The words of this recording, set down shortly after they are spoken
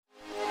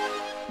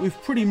we've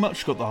pretty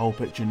much got the whole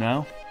picture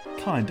now.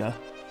 Kinda.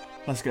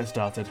 Let's get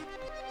started.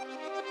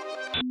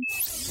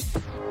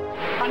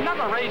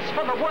 Another race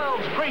for the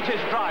world's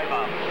greatest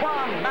driver,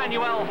 Juan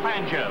Manuel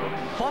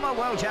Fangio. Former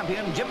world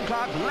champion Jim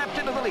Clark leapt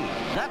into the lead.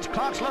 That's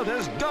Clark's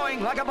Lotus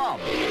going like a bomb.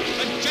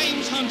 And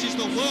James Hunt is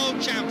the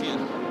world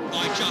champion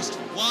by just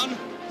one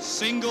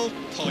single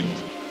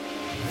point.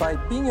 By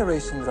being a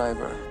racing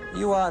driver,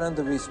 you are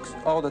under risk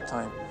all the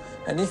time.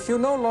 And if you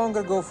no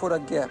longer go for a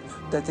gap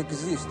that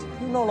exists,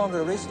 you're no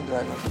longer a racing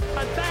driver.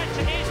 And that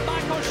is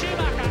Michael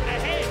Schumacher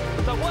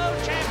ahead, the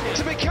world champion.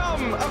 To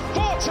become a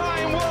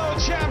four-time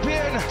world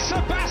champion,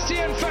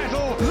 Sebastian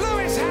Vettel.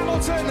 Lewis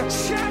Hamilton,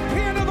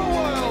 champion of the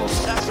world.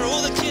 That's for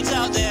all the kids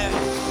out there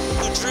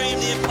who dream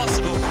the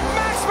impossible.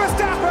 Max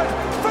Verstappen,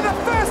 for the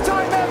first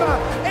time ever,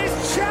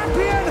 is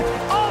champion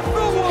of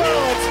the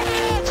world.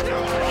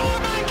 Oh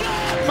my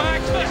God!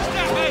 Max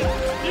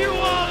Verstappen, you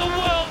are the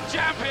world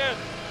champion!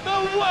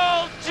 The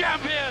world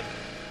champion!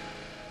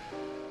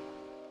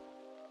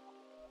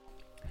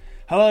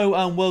 Hello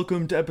and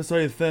welcome to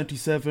episode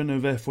 37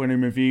 of F1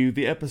 in Review,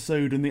 the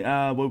episode in the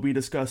hour where we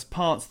discuss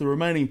the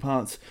remaining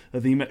parts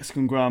of the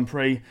Mexican Grand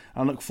Prix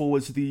and look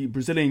forward to the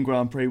Brazilian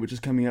Grand Prix, which is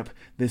coming up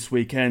this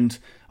weekend.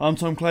 I'm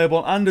Tom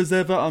Claiborne, and as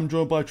ever, I'm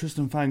joined by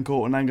Tristan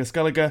Fancourt and Angus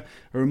Gallagher.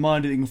 A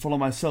reminder that you can follow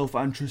myself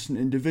and Tristan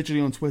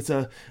individually on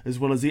Twitter, as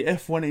well as the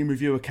F1 in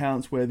Review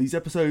accounts, where these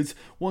episodes,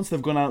 once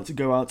they've gone out,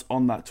 go out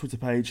on that Twitter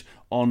page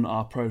on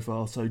our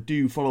profile. So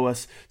do follow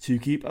us to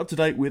keep up to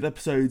date with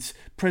episodes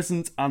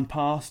present and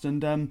past,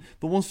 and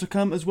the ones to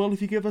come as well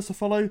if you give us a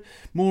follow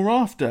more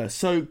after.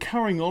 So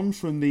carrying on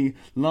from the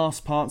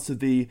last parts of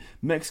the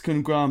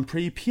Mexican Grand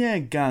Prix,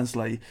 Pierre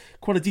Gasly,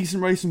 quite a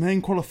decent race from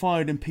him,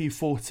 qualified in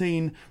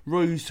P14,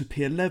 rose to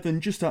P11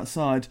 just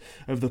outside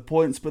of the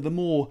points, but the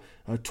more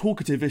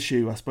talkative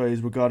issue, I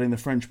suppose, regarding the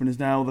Frenchman is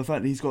now the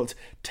fact that he's got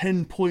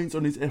 10 points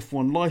on his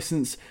F1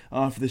 licence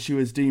after the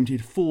stewards deemed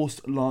he'd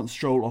forced Lance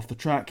Stroll off the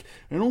track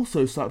and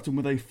also slapped him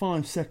with a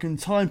 5-second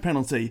time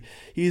penalty.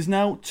 He is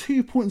now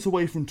 2 points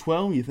away from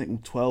 12. You think, well,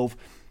 12,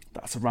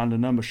 that's a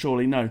random number,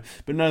 surely no.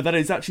 But no, that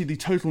is actually the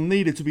total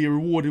needed to be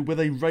rewarded with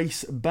a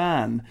race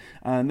ban.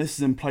 And this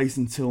is in place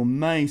until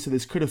May, so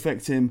this could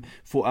affect him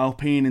for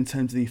Alpine in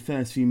terms of the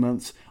first few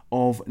months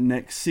of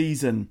next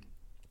season.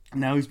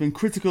 Now, he's been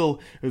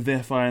critical of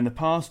the FIA in the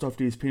past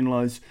after he was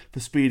penalised for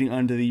speeding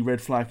under the red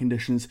flag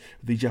conditions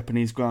of the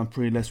Japanese Grand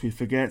Prix, lest we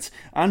forget,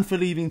 and for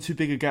leaving too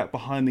big a gap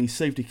behind the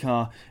safety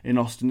car in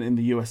Austin in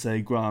the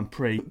USA Grand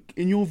Prix.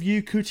 In your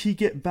view, could he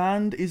get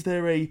banned? Is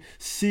there a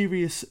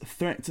serious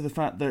threat to the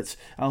fact that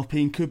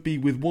Alpine could be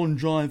with one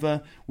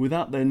driver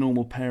without their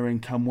normal pairing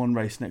come one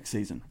race next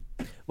season?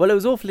 Well, it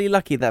was awfully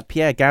lucky that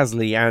Pierre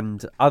Gasly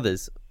and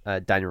others,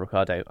 Daniel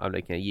Ricciardo, I'm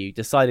looking at you,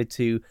 decided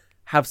to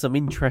have some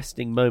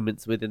interesting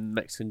moments within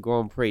the Mexican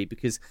Grand Prix,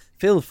 because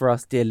feel for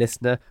us, dear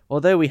listener,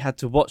 although we had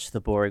to watch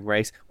the boring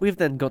race, we've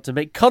then got to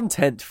make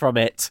content from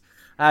it.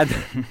 And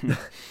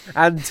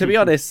and to be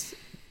honest,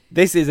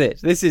 this is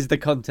it. This is the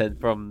content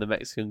from the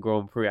Mexican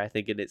Grand Prix, I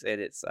think, in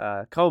its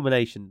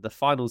culmination, the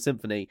final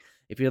symphony.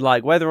 If you're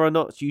like, whether or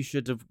not you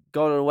should have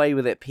gone away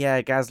with it,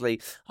 Pierre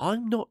Gasly,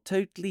 I'm not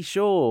totally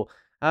sure.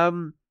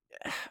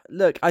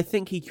 Look, I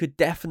think he could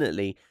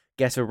definitely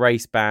get a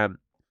race ban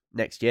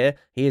next year.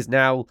 He is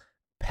now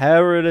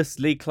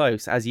perilously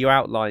close, as you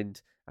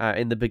outlined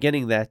in the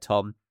beginning there,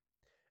 Tom.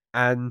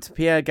 And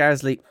Pierre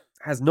Gasly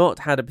has not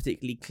had a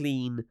particularly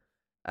clean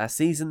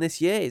season this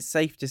year, it's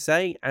safe to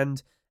say.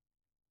 And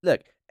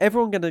look,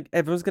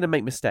 everyone's gonna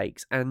make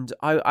mistakes. And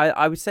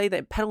I would say that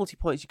in penalty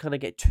points, you kind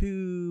of get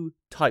two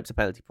types of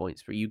penalty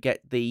points. Where you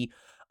get the,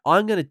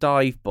 I'm going to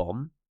dive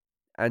bomb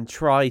and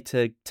try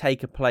to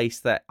take a place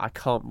that I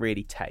can't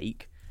really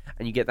take,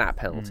 and you get that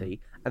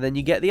penalty. And then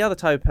you get the other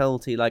type of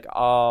penalty, like,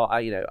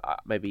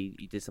 maybe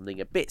you did something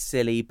a bit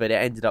silly, but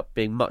it ended up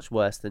being much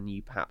worse than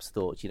you perhaps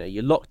thought. You know,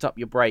 you locked up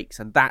your brakes,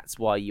 and that's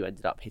why you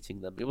ended up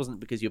hitting them. It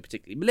wasn't because you're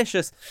particularly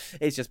malicious.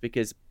 It's just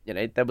because, you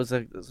know, there was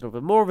a sort of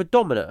a more of a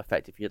dominant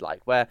effect, if you'd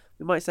like, where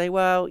we might say,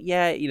 well,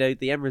 yeah, you know,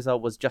 the end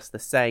result was just the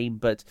same,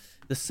 but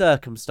the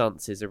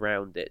circumstances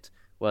around it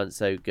weren't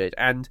so good.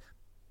 And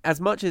as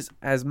much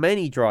as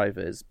many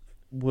drivers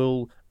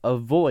will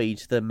avoid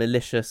the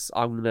malicious,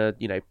 I'm going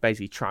to,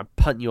 basically try and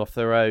punt you off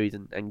the road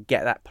and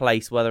get that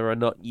place whether or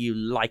not you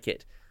like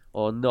it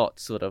or not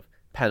sort of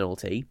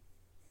penalty.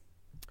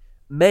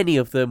 Many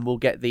of them will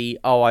get the,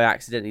 I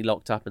accidentally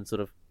locked up and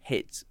sort of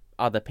hit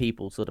other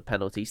people sort of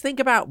penalties. Think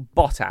about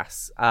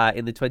Bottas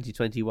in the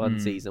 2021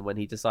 season when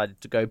he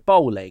decided to go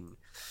bowling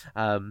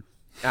at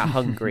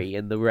Hungary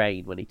in the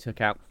rain when he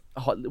took out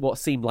what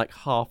seemed like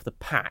half the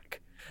pack.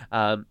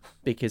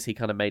 Because he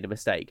kind of made a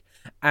mistake.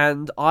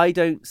 And I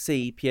don't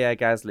see Pierre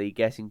Gasly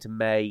getting to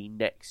May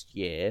next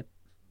year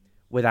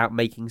without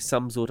making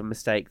some sort of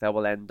mistake that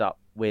will end up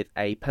with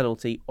a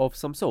penalty of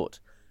some sort.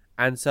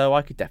 And so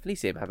I could definitely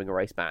see him having a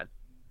race ban.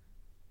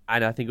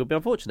 And I think it would be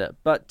unfortunate.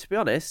 But to be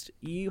honest,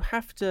 you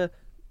have to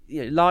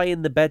lie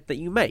in the bed that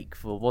you make,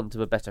 for want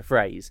of a better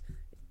phrase.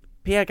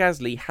 Pierre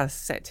Gasly has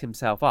set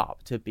himself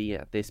up to be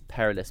at this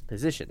perilous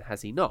position,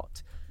 has he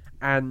not?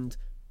 And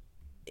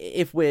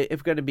if we're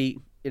going to be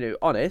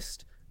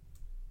honest,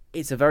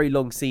 it's a very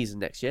long season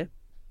next year,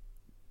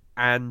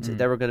 and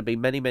there are going to be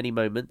many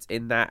moments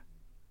in that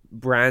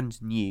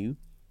brand new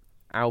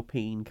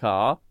Alpine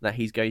car that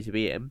he's going to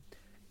be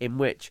in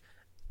which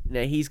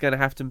he's going to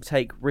have to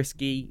take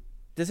risky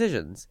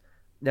decisions.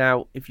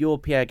 Now, if you're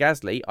Pierre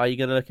Gasly, are you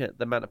going to look at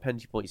the amount of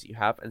penalty points that you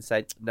have and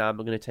say, no, I'm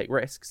not going to take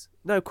risks?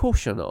 No, of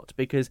course you're not,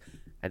 because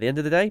at the end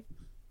of the day,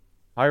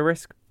 high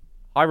risk,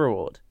 high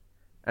reward.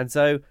 And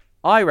so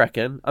I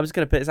reckon, I'm just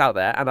going to put this out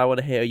there and I want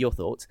to hear your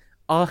thoughts.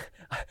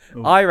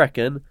 I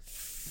reckon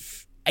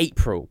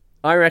April.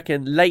 I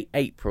reckon late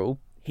April,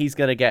 he's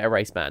going to get a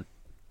race ban.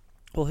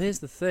 Well, here's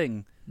the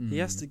thing. He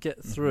has to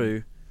get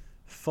through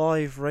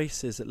 5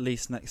 races at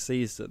least next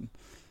season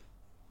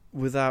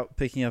without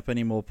picking up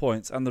any more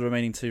points, and the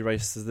remaining 2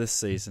 races this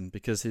season,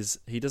 because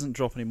he doesn't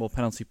drop any more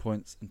penalty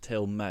points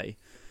until May.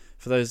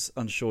 For those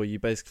unsure, you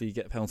basically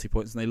get penalty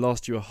points and they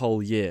last you a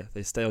whole year.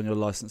 They stay on your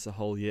license a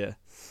whole year,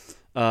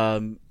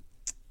 and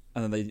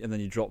then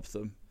you drop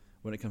them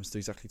when it comes to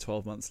exactly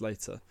 12 months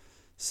later.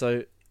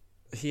 So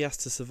he has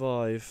to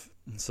survive.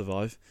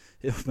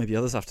 Maybe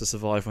others have to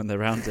survive when they're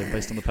around him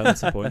based on the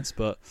penalty points,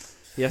 but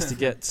he has to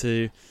get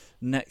to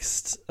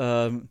next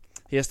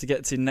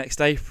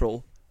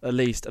April at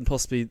least, and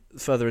possibly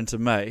further into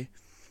May.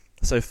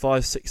 So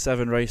 5, 6,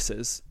 7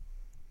 races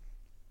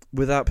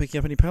without picking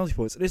up any penalty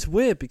points. And it's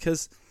weird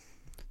because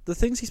the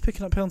things he's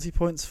picking up penalty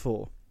points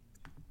for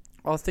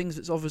are things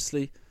which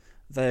obviously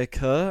they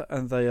occur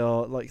and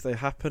they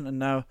happen. And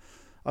now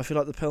I feel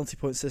like the penalty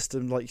point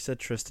system, like you said,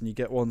 Tristan, you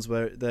get ones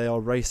where they are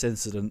race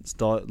incidents,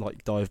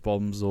 like dive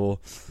bombs or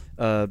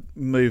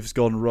moves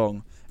gone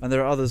wrong. And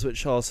there are others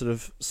which are sort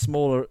of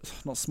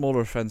not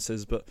smaller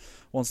offences, but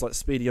ones like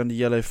speeding under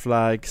yellow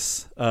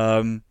flags.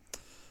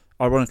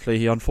 Ironically,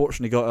 he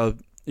unfortunately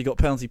got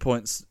penalty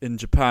points in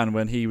Japan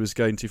when he was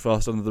going too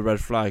fast under the red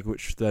flag,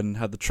 which then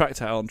had the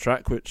tractor out on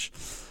track, which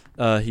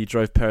he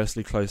drove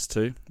perilously close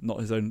to. Not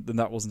his own, and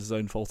that wasn't his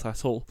own fault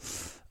at all.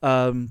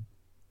 But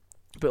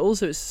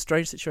also, it's a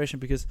strange situation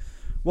because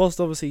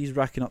whilst obviously he's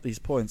racking up these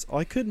points,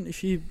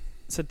 if you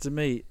said to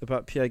me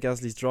about Pierre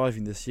Gasly's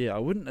driving this year, I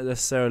wouldn't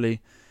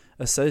necessarily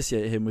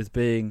associate him with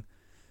being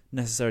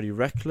necessarily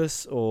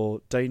reckless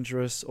or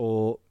dangerous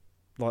or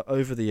like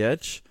over the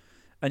edge.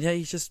 And yeah,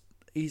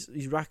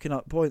 he's racking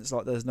up points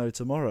like there's no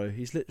tomorrow.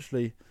 He's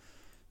literally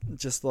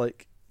just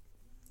like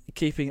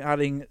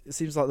adding. It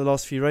seems like the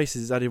last few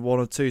races he's added 1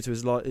 or 2 to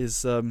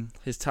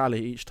his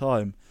tally each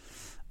time,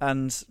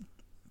 and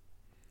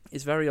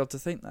it's very odd to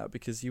think that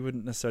because you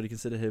wouldn't necessarily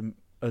consider him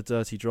a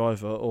dirty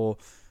driver or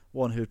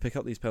one who would pick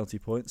up these penalty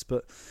points.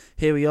 But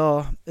here we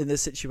are in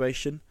this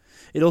situation.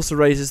 It also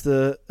raises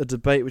a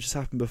debate which has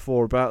happened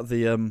before about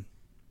the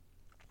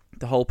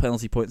whole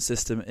penalty point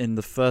system in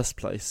the first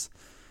place.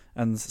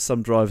 And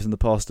some drivers in the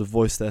past have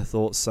voiced their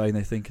thoughts, saying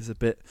they think it's a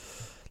bit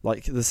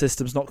like the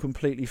system's not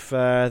completely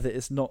fair, that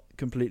it's not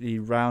completely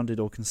rounded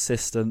or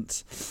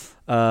consistent.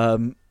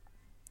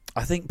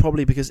 I think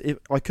probably because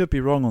I could be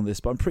wrong on this,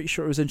 but I'm pretty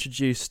sure it was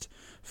introduced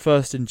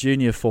first in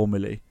junior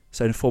formulae,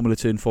 so in Formula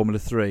 2 and Formula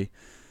 3,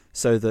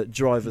 so that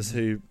drivers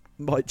who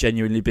might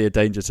genuinely be a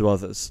danger to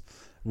others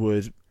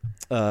would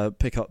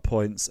pick up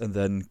points and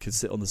then could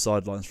sit on the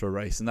sidelines for a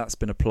race. And that's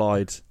been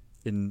applied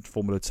in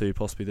Formula 2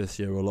 possibly this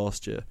year or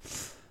last year,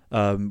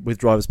 with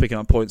drivers picking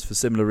up points for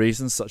similar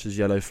reasons, such as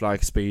yellow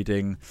flag,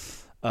 speeding,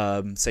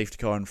 safety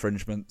car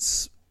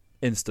infringements,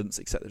 incidents,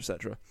 etc.,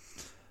 etc.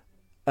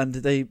 And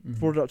they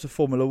brought it up to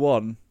Formula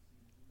 1,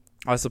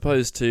 I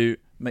suppose, to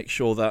make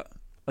sure that,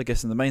 I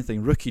guess in the main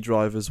thing, rookie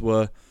drivers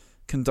were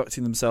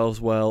conducting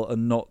themselves well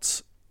and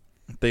not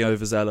being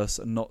overzealous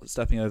and not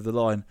stepping over the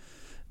line.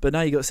 But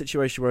now you've got a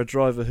situation where a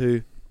driver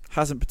who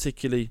hasn't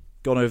particularly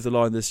gone over the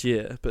line this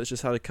year, but has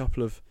just had a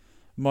couple of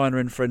minor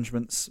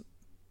infringements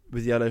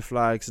with yellow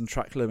flags and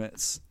track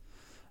limits,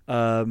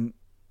 and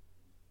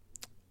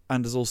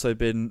has also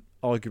been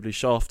arguably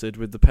shafted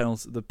with the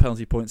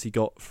penalty points he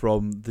got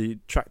from the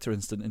tractor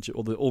incident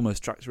or the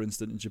almost tractor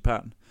incident in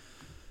Japan.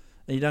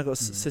 And you now got a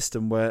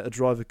system where a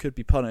driver could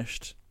be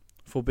punished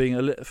for being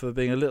a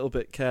little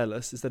bit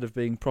careless instead of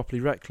being properly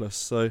reckless.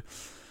 So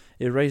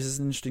it raises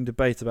an interesting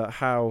debate about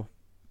how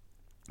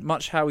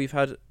we've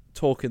had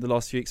talk in the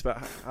last few weeks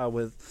about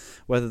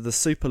whether the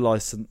super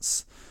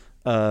license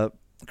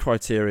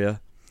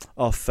criteria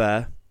are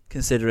fair,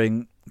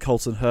 considering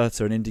Colton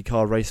Herta, an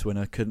IndyCar race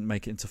winner, couldn't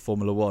make it into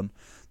Formula 1.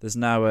 There's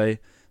now a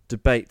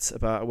debate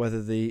about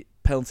whether the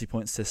penalty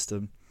point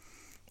system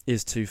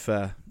is too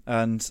fair.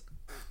 And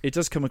it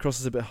does come across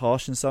as a bit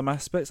harsh in some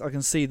aspects. I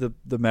can see the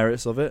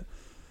merits of it.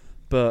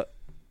 But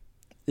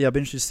yeah, I'd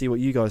be interested to see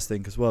what you guys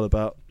think as well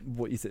about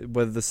what you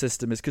whether the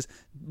system is. Because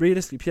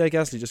realistically, Pierre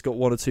Gasly just got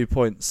 1 or 2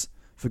 points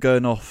for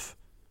going off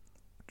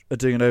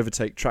doing an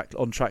overtake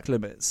on track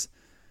limits.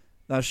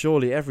 Now,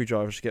 surely every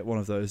driver should get one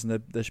of those,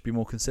 and there should be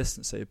more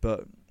consistency.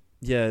 But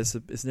yeah, it's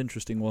an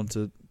interesting one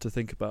to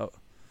think about.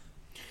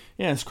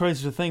 Yeah, it's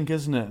crazy to think,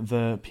 isn't it?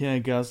 That Pierre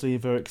Gasly, a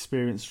very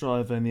experienced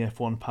driver in the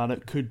F1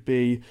 paddock, could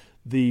be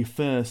the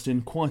first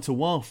in quite a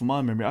while from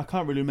my memory. I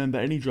can't really remember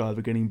any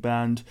driver getting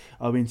banned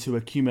owing to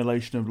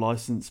accumulation of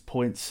licence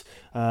points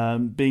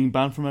being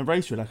banned from a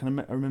race. I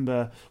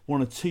remember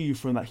one or two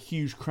from that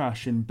huge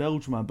crash in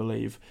Belgium, I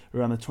believe,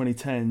 around the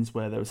 2010s,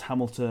 where there was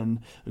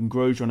Hamilton and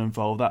Grosjean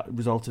involved. That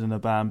resulted in a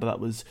ban, but that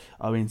was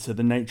owing to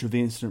the nature of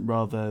the incident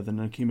rather than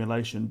an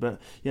accumulation. But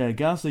yeah,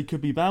 Gasly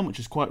could be banned, which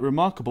is quite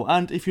remarkable.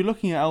 And if you're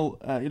looking at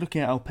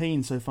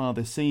Alpine so far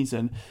this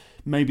season,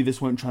 maybe this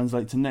won't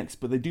translate to next,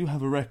 but they do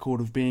have a record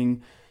of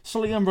being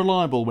slightly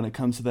unreliable when it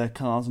comes to their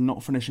cars and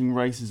not finishing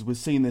races. We've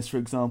seen this, for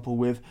example,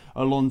 with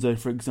Alonso,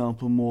 for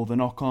example, more than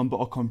Ocon, but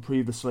Ocon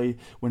previously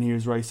when he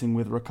was racing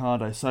with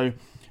Ricciardo. So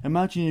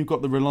imagine you've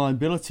got the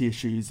reliability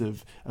issues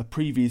of a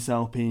previous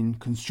Alpine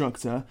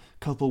constructor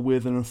coupled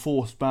with an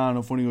enforced ban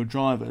of one of your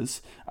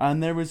drivers,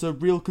 and there is a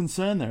real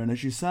concern there. And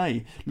as you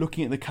say,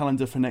 looking at the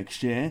calendar for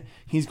next year,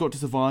 he's got to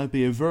survive,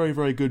 be a very,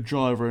 very good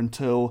driver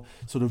until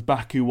sort of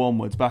Baku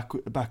onwards.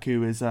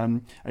 Baku is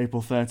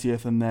April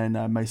 30th, and then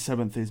May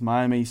 7th is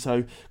Miami.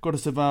 So got to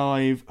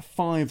survive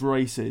 5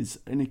 races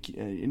in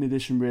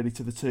addition really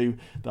to the 2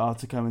 that are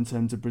to come in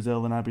terms of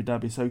Brazil and Abu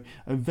Dhabi. So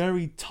a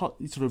very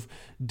sort of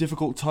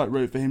difficult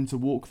tightrope for him to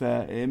walk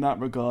there in that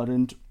regard.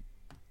 And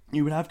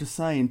you would have to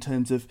say, in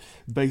terms of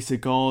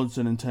basic odds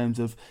and in terms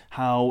of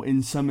how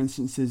in some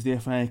instances the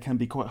FIA can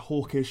be quite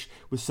hawkish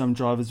with some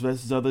drivers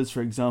versus others.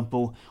 For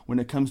example, when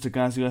it comes to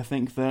Gasly, I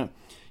think that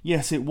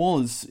yes, it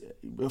was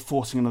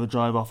forcing another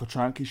driver off a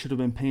track. He should have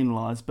been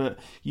penalised, but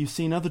you've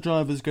seen other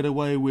drivers get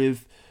away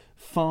with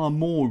far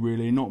more,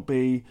 really, not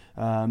be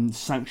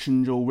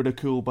sanctioned or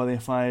ridiculed by the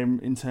FIA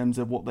in terms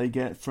of what they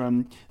get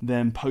from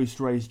them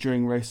post-race,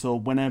 during race, or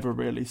whenever,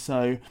 really.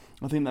 So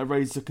I think that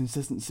raises a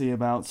consistency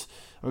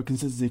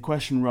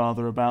question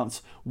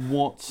about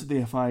what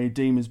the FIA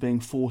deem as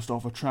being forced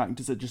off a track.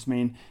 Does it just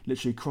mean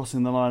literally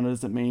crossing the line, or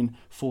does it mean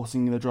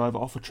forcing the driver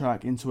off a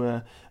track into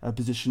a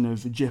position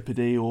of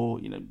jeopardy, or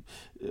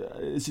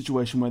a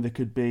situation where they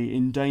could be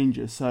in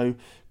danger? So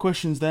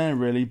questions there,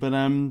 really, but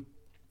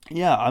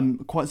yeah, I'm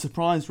quite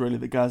surprised really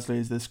that Gasly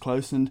is this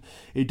close, and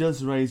it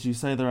does raise, you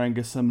say there,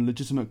 Angus, some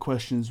legitimate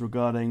questions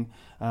regarding,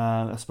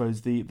 I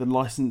suppose, the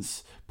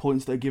licence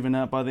points that are given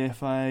out by the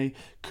FIA.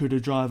 Could a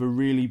driver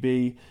really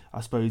be,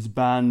 I suppose,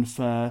 banned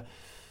for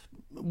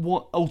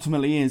what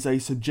ultimately is a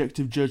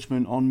subjective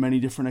judgment on many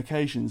different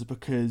occasions?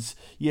 Because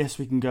yes,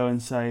 we can go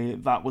and say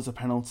that was a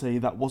penalty,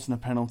 that wasn't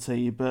a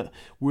penalty, but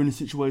we're in a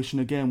situation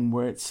again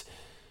where it's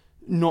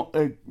not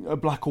a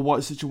black or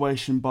white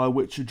situation by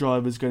which a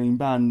driver's getting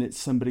banned. It's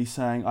somebody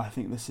saying, I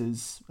think this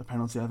is a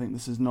penalty, I think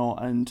this is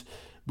not. And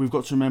we've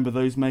got to remember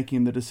those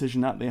making the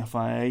decision at the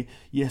FIA.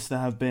 Yes, there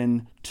have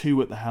been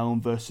 2 at the helm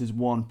versus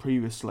 1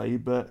 previously,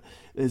 but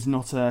there's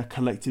not a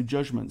collective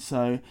judgment.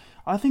 So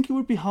I think it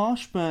would be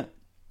harsh, but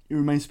it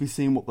remains to be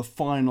seen what the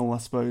final, I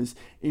suppose,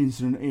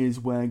 incident is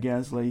where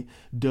Gasly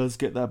does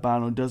get that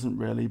ban or doesn't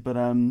really. But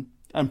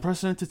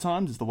unprecedented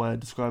times is the way I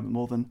describe it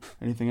more than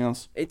anything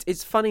else.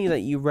 It's funny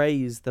that you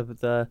raise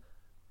the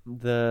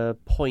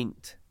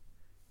point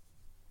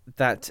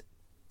that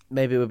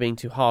maybe we're being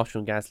too harsh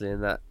on Gasly,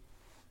 and that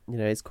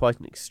it's quite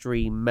an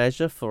extreme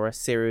measure for a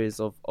series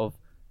of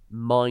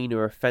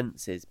minor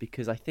offences,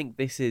 because I think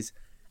this is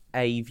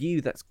a view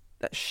that's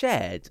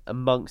shared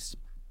amongst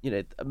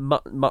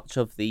much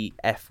of the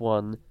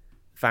F1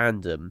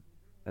 fandom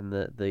and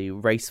the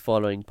race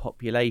following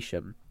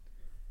population.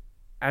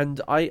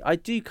 And I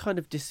do kind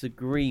of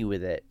disagree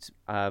with it,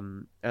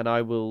 and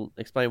I will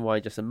explain why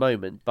in just a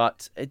moment.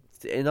 But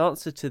in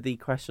answer to the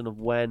question of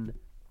when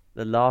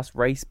the last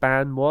race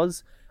ban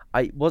was,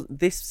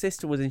 this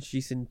system was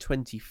introduced in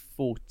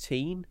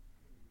 2014,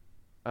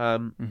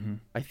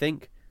 I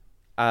think,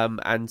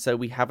 and so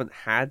we haven't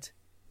had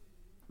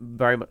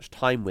very much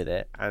time with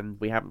it, and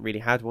we haven't really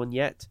had one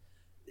yet.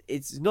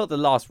 It's not the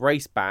last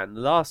race ban.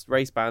 The last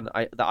race ban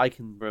that I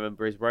can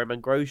remember is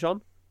Romain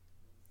Grosjean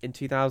in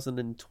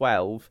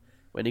 2012,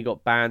 when he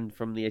got banned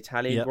from the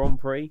Italian Grand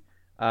Prix.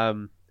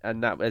 And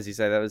that, as you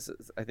say, that was,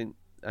 I think,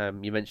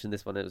 you mentioned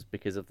this one, it was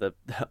because of the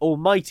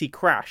almighty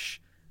crash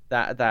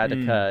that had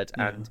occurred.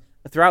 Yeah. And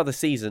throughout the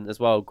season as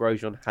well,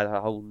 Grosjean had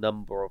a whole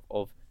number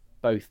of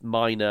both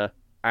minor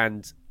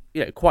and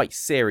quite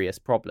serious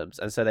problems.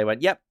 And so they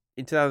went, yep,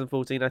 in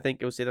 2014, I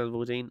think it was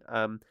 2014.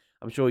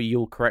 I'm sure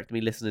you'll correct me,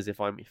 listeners, if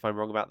I'm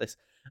wrong about this.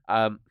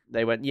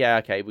 They went, yeah,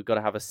 okay, we've got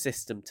to have a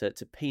system to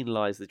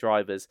penalise the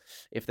drivers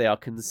if they are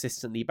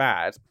consistently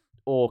bad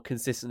or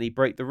consistently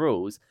break the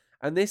rules.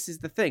 And this is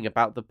the thing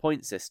about the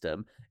point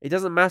system. It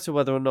doesn't matter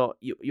whether or not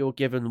you're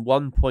given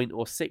 1 point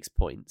or 6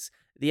 points.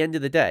 At the end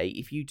of the day,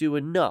 if you do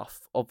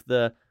enough of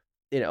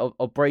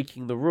of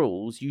breaking the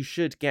rules, you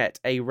should get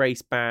a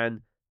race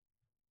ban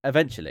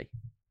eventually.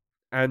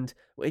 And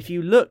if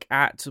you look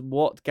at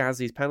what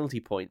Gasly's penalty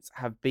points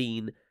have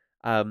been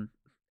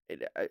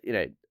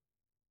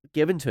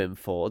given to him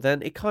for,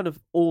 then it kind of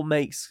all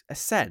makes a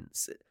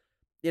sense.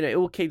 It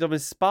all kicked off in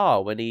Spa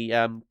when he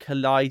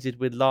collided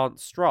with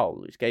Lance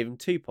Stroll, which gave him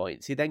 2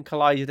 points. He then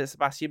collided at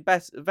Sebastian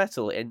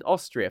Vettel in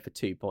Austria for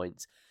 2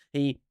 points.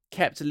 He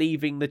kept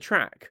leaving the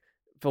track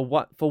for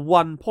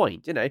 1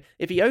 point.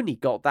 If he only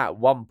got that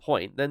 1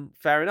 point, then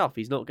fair enough,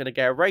 he's not going to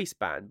get a race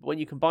ban. But when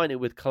you combine it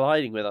with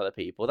colliding with other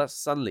people, that's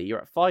suddenly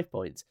you're at 5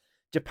 points.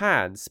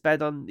 Japan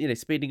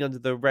speeding under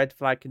the red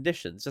flag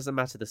conditions. Doesn't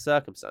matter the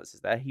circumstances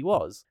there. He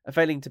was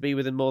failing to be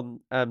within more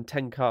than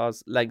 10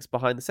 cars lengths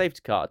behind the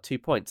safety car, 2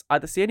 points.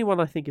 That's the only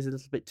one I think is a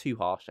little bit too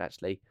harsh,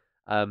 actually.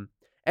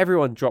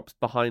 Everyone drops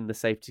behind the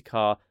safety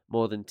car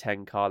more than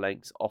 10 car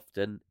lengths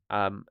often,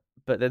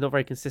 but they're not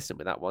very consistent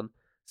with that one.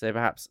 So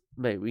perhaps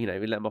maybe we let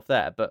them off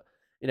there. But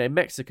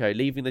Mexico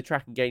leaving the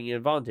track and gaining an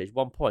advantage,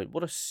 1 point.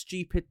 What a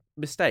stupid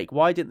mistake!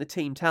 Why didn't the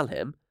team tell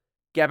him?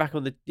 Get back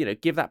on the,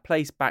 give that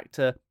place back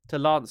to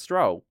Lance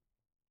Stroll.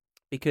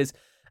 Because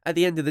at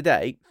the end of the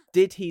day,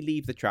 did he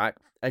leave the track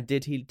and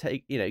did he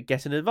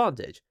get an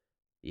advantage?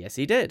 Yes,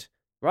 he did.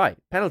 Right,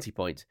 penalty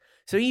point.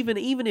 So even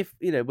if,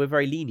 we're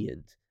very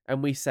lenient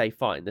and we say,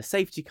 fine, the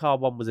safety car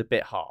one was a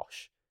bit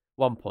harsh,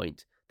 1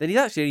 point, then he's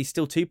actually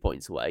still 2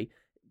 points away.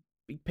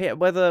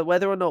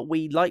 Whether or not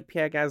we like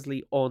Pierre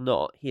Gasly or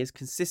not, he has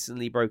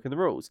consistently broken the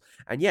rules.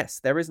 And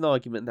yes, there is an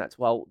argument that,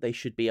 well, they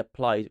should be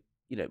applied,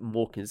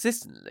 more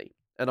consistently.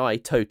 And I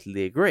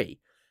totally agree.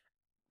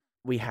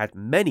 We had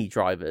many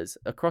drivers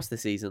across the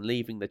season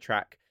leaving the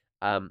track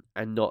and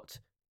not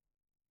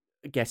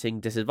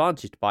getting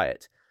disadvantaged by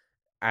it.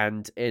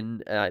 And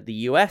in the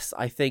US,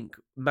 I think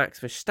Max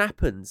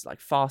Verstappen's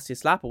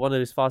fastest lap, or one of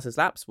his fastest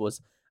laps,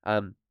 was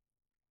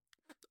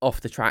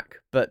off the track.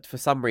 But for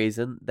some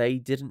reason, they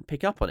didn't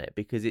pick up on it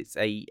because it's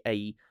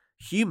a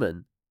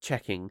human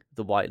checking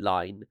the white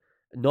line,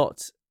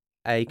 not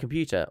a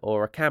computer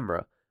or a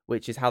camera,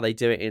 which is how they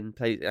do it in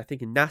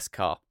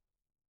NASCAR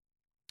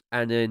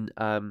and in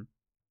other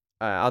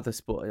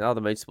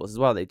motorsports as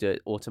well. They do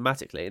it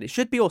automatically, and it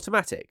should be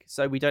automatic,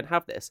 so we don't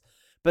have this.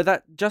 But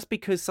that just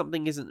because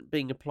something isn't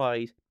being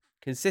applied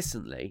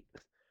consistently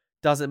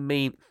doesn't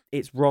mean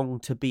it's wrong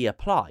to be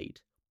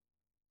applied.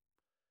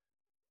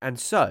 And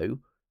so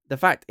the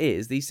fact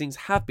is, these things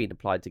have been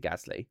applied to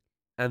Gasly,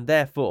 and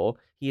therefore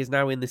he is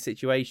now in the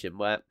situation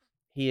where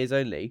he is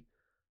only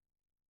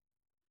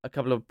a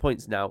couple of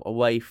points now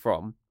away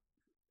from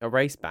a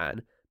race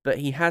ban, but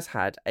he has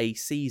had a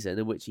season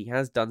in which he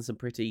has done some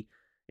pretty,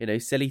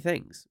 silly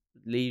things,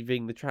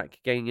 leaving the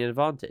track, gaining an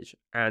advantage,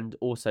 and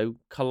also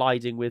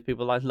colliding with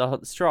people like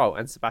Lance Stroll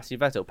and Sebastian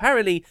Vettel.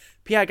 Apparently,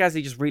 Pierre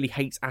Gasly just really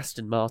hates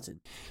Aston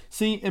Martin.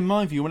 See, in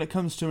my view, when it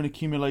comes to an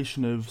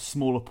accumulation of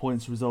smaller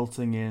points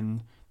resulting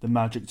in the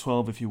Magic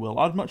 12, if you will,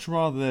 I'd much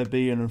rather there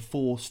be an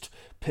enforced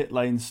pit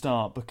lane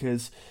start,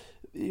 because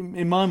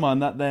in my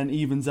mind, that then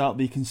evens out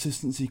the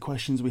consistency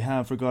questions we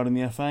have regarding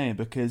the FIA,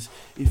 because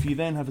if you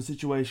then have a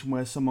situation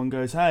where someone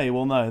goes, hey,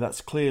 well, no,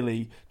 that's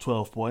clearly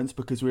 12 points,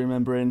 because we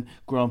remember in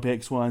Grand Prix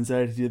X, Y, and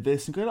Z, he did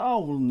this, and go, oh,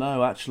 well,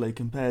 no, actually,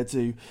 compared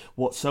to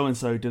what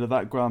so-and-so did at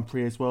that Grand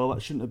Prix as well,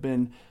 that shouldn't have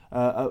been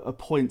a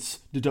points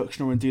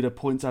deduction or indeed a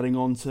points adding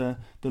on to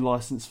the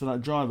licence for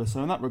that driver.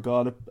 So in that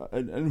regard,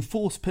 an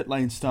enforced pit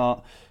lane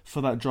start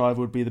for that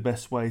driver would be the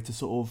best way to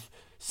sort of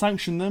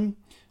sanction them,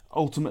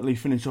 ultimately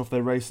finish off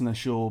their race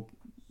unless you're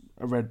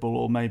a Red Bull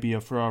or maybe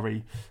a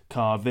Ferrari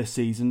car this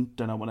season.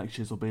 Don't know what next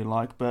year's will be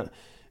like, but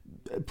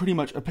pretty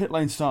much a pit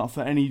lane start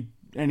for any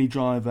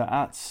driver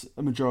at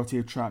a majority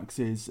of tracks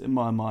is, in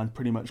my mind,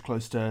 pretty much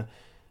close to,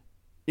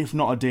 if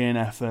not a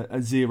DNF,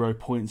 a 0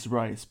 points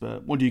race.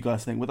 But what do you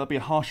guys think? Would that be a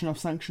harsh enough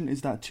sanction?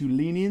 Is that too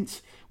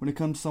lenient when it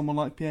comes to someone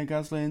like Pierre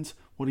Gasly and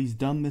what he's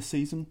done this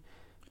season?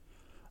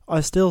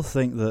 I still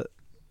think that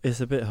it's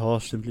a bit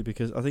harsh, simply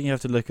because I think you have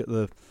to look at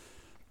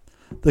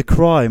the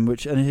crime,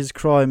 and his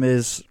crime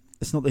is,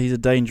 it's not that he's a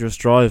dangerous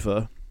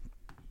driver.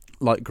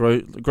 Like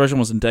Grosjean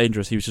wasn't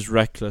dangerous, he was just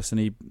reckless, and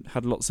he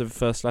had lots of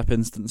first lap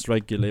incidents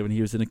regularly when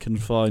he was in a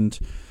confined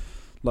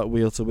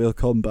wheel to wheel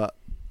combat.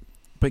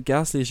 But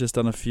Gasly's just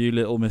done a few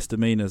little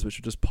misdemeanors which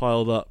are just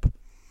piled up,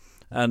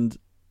 and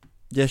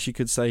yes, you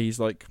could say he's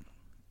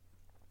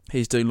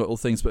doing little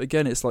things, but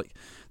again, it's like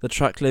the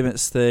track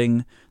limits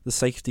thing, the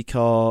safety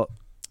car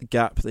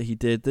gap that he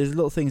did. There's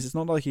little things. It's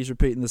not like he's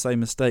repeating the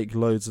same mistake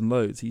loads and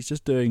loads. He's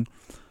just doing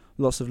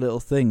lots of little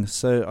things.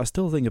 So I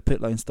still think a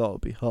pit lane start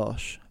would be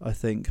harsh, I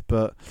think.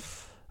 But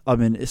I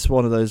mean, it's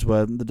one of those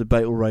where the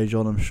debate will rage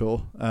on, I'm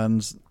sure,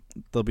 and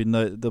there'll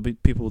be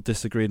people will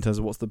disagree in terms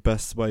of what's the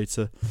best way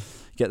to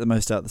get the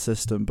most out of the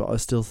system. But I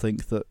still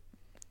think that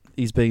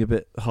he's being a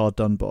bit hard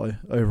done by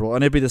overall,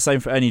 and it'd be the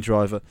same for any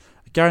driver.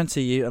 I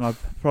guarantee you, and I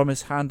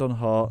promise, hand on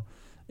heart,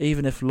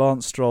 even if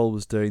Lance Stroll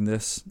was doing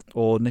this,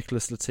 or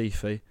Nicholas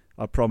Latifi,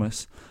 I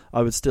promise,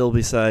 I would still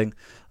be saying,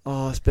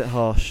 oh, it's a bit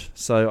harsh.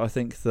 So I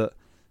think that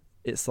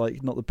it's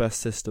not the best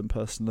system,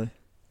 personally.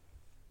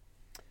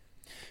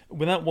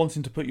 Without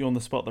wanting to put you on the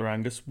spot there,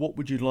 Angus, what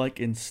would you like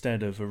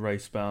instead of a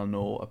race ban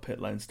or a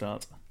pit lane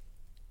start?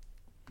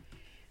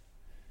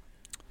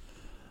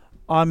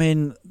 I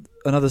mean,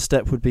 another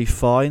step would be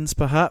fines,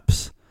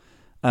 perhaps.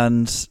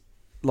 And,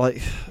 I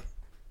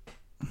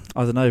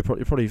don't know,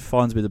 probably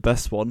fines would be the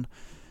best one.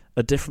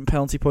 A different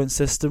penalty point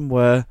system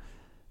where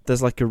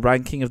there's a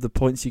ranking of the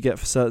points you get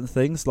for certain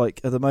things.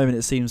 At the moment,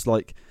 it seems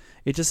like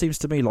it just seems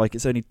to me like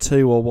it's only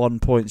 2 or 1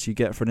 points you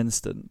get for an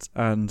instant,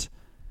 and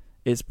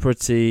it's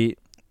pretty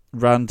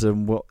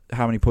random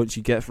how many points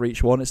you get for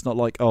each one. It's not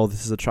like, oh,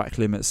 this is a track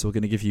limit, so we're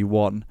going to give you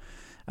 1,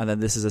 and then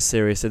this is a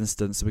serious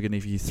instance, so we're going to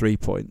give you 3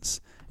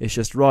 points. It's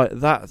just, right,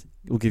 that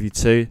will give you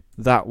 2,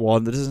 that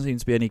 1. There doesn't seem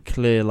to be any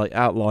clear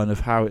outline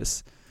of how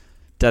it's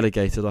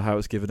delegated or how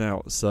it's given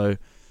out. So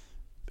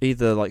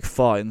either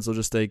fines or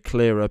just a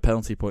clearer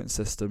penalty point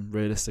system,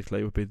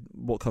 realistically, would be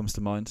what comes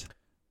to mind.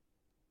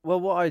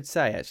 Well, what I'd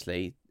say,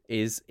 actually,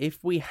 is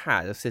if we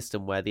had a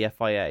system where the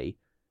FIA...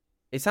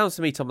 It sounds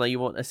to me, Tom, like you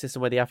want a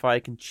system where the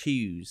FIA can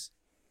choose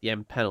the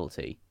end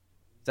penalty.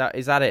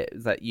 Is that it?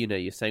 Is that,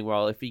 you're saying,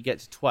 well, if you get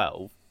to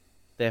 12,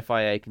 the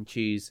FIA can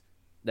choose,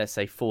 let's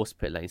say, forced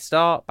pit lane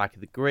start, back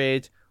of the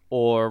grid,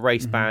 or a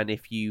race ban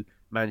if you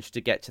manage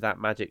to get to that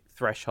magic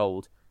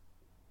threshold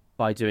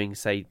by doing,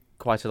 say,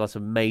 quite a lot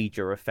of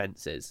major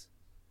offences.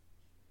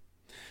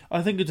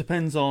 I think it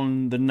depends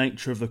on the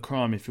nature of the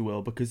crime, if you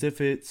will, because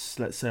if it's,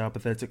 let's say,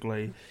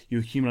 hypothetically, you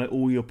accumulate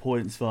all your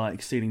points via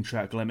exceeding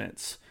track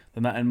limits,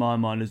 then that, in my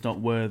mind, is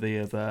not worthy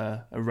of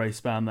a race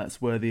ban.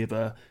 That's worthy of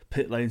a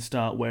pit lane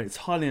start, where it's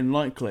highly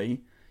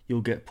unlikely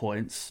you'll get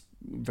points,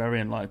 very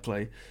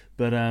unlikely,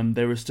 but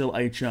there is still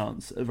a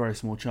chance, a very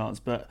small chance.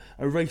 But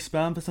a race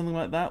ban for something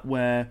like that,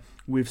 where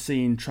we've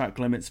seen track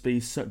limits be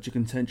such a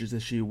contentious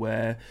issue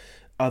where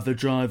other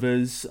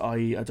drivers,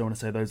 i.e. I don't want to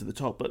say those at the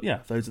top, but yeah,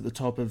 those at the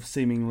top have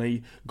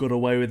seemingly got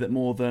away with it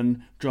more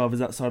than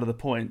drivers outside of the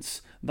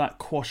points, that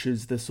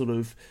quashes the sort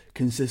of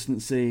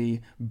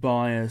consistency,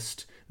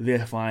 biased, the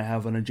FIA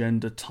have an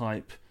agenda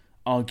type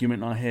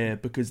argument I hear,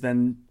 because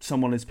then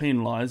someone is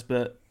penalised,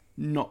 but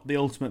not the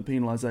ultimate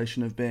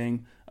penalisation of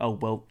being, oh,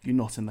 well, you're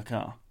not in the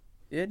car.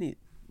 The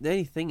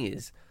only thing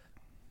is,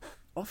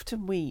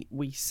 often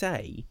we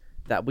say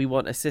that we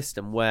want a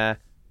system where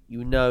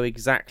you know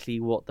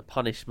exactly what the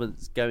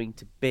punishment's going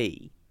to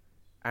be,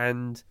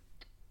 and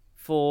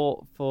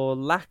for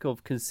lack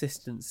of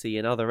consistency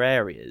in other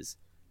areas,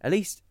 at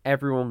least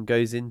everyone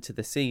goes into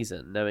the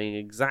season knowing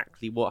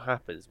exactly what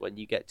happens when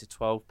you get to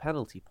 12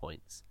 penalty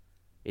points.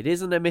 It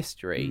isn't a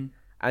mystery,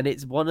 and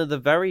it's one of the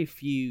very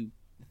few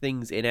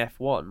things in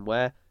F1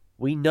 where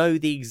we know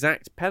the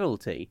exact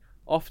penalty.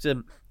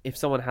 Often, if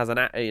someone has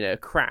a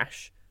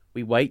crash,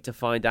 we wait to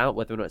find out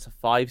whether or not it's a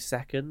 5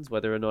 seconds,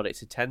 whether or not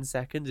it's a 10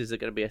 seconds. Is it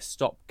going to be a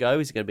stop-go?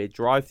 Is it going to be a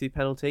drive-through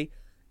penalty?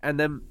 And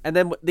then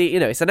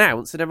it's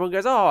announced, and everyone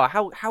goes, "Oh,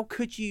 how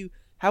could you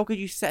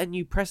set a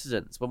new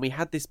precedence when we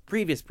had this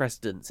previous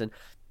precedence?" And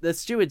the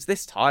stewards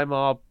this time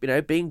are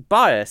being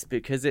biased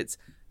because it's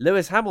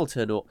Lewis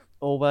Hamilton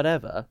or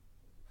whatever.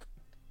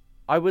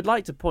 I would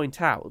like to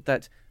point out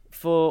that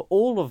for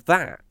all of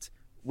that,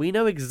 we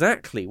know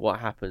exactly what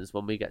happens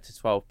when we get to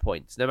 12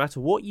 points. No matter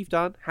what you've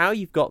done, how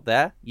you've got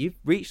there, you've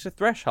reached a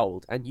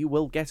threshold and you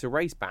will get a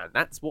race ban.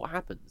 That's what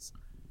happens.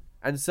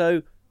 And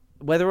so,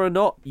 whether or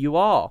not you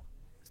are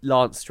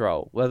Lance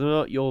Stroll, whether or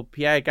not you're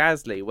Pierre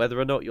Gasly, whether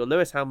or not you're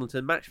Lewis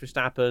Hamilton, Max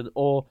Verstappen,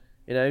 or,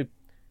 Nico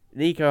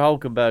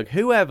Hülkenberg,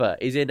 whoever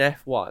is in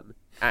F1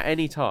 at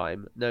any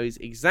time knows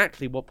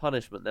exactly what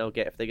punishment they'll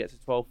get if they get to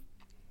 12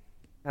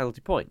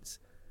 penalty points.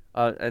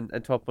 And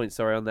 12 points,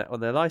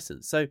 on their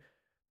license. So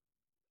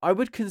I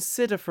would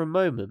consider for a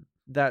moment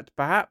that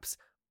perhaps,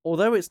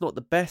 although it's not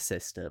the best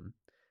system,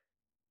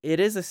 it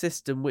is a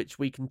system which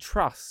we can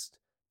trust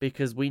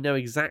because we know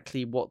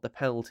exactly what the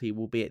penalty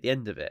will be at the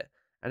end of it.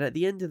 And at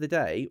the end of the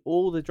day,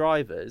 all the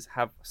drivers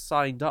have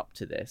signed up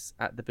to this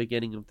at the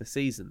beginning of the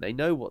season. They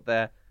know what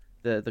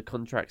the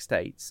contract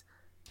states.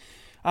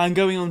 And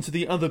going on to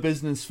the other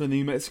business for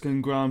the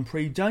Mexican Grand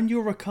Prix,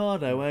 Daniel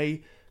Ricciardo,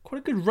 quite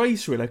a good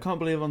race, really. I can't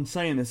believe I'm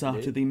saying this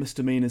after the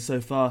misdemeanors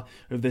so far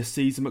of this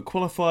season, but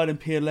qualified in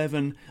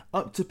P11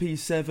 up to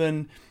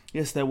P7.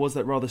 Yes, there was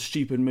that rather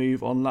stupid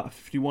move on lap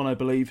 51, I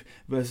believe,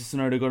 versus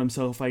Tsunoda, got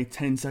himself a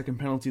 10-second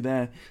penalty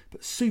there.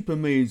 But super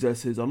moves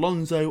versus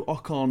Alonso,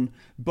 Ocon,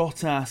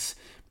 Bottas,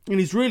 and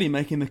he's really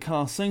making the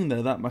car sing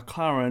there, that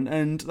McLaren,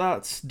 and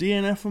that's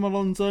DNF from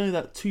Alonso,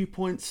 that 2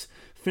 points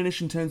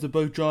finish in terms of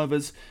both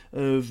drivers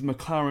of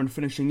McLaren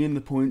finishing in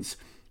the points,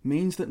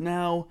 means that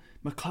now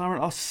McLaren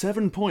are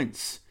 7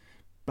 points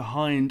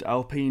behind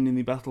Alpine in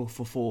the battle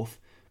for 4th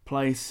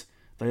place.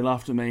 They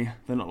laughed at me,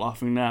 they're not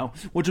laughing now.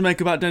 What do you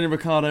make about Daniel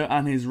Ricciardo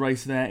and his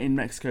race there in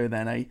Mexico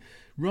then? A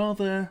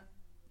rather,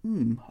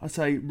 I'd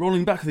say,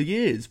 rolling back the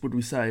years, would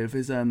we say, of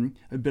his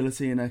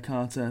ability in a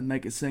car to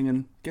make it sing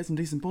and get some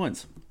decent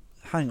points.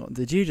 Hang on,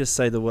 did you just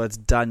say the words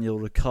Daniel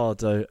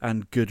Ricciardo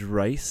and good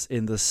race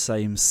in the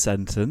same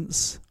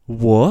sentence?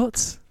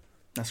 What?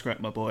 That's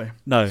correct, my boy.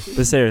 No,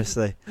 but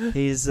seriously,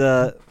 he's,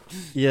 yeah,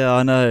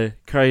 I know,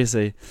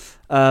 crazy.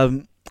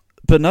 But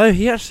no,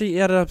 he had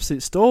an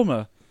absolute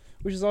stormer,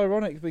 which is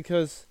ironic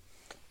because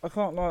I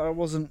can't lie, I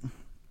wasn't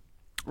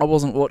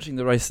watching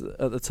the race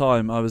at the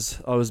time. I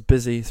was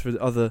busy through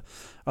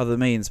other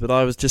means, but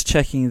I was just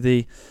checking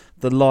the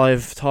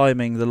live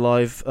timing, the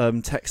live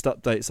text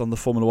updates on the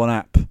Formula One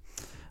app,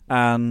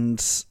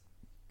 and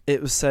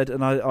it was said,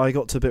 and I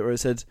got to a bit where it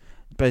said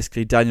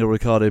basically Daniel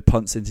Ricciardo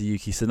punts into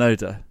Yuki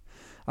Tsunoda.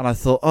 And I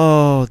thought,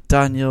 oh,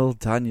 Daniel,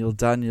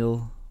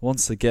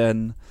 once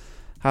again,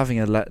 having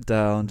a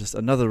letdown, just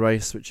another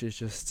race which is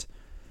just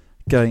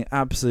going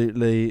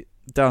absolutely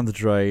down the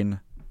drain.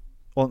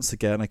 Once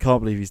again, I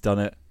can't believe he's done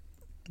it.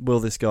 Will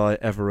this guy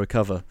ever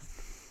recover?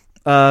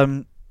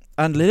 And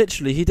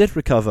literally, he did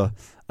recover.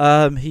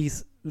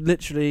 He's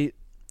literally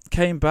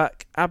came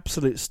back,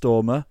 absolute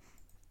stormer,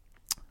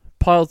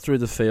 piled through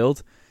the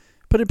field.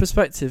 Put in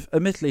perspective,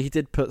 admittedly, he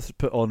did put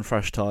on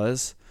fresh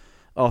tyres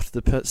after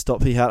the pit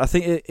stop he had. I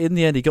think in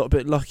the end he got a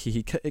bit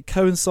lucky. It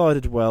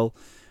coincided well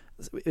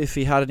if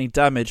he had any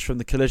damage from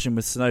the collision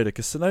with Tsunoda,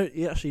 because Tsunoda,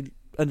 he actually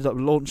ended up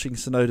launching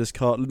Tsunoda's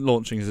car.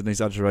 Launching is an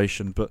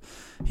exaggeration, but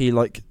he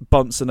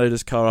bumped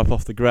Tsunoda's car up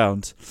off the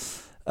ground,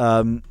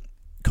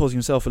 causing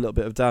himself a little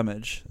bit of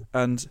damage.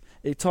 And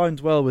it timed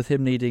well with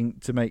him needing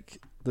to make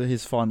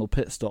his final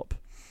pit stop,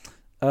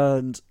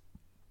 and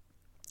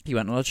he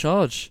went on a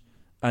charge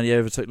and he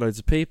overtook loads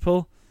of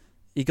people.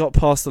 He got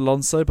past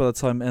Alonso by the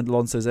time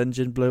Alonso's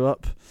engine blew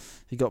up.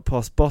 He got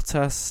past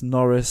Bottas,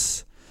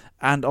 Norris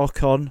and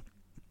Ocon.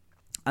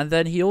 And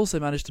then he also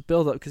managed to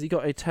build up, because he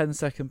got a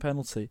 10-second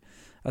penalty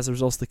as a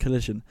result of the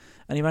collision.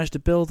 And he managed to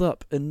build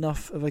up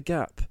enough of a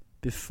gap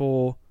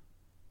before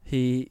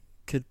he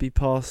could be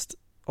passed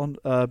on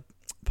the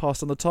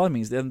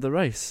timings at the end of the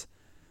race.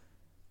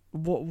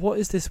 What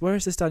is this? Where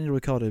has this Daniel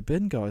Ricciardo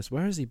been, guys?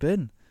 Where has he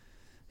been?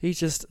 He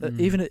just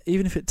even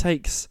if it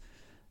takes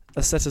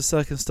a set of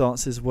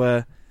circumstances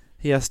where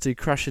he has to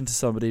crash into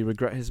somebody,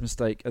 regret his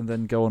mistake, and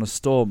then go on a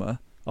stormer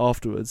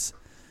afterwards,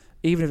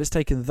 even if it's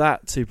taken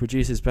that to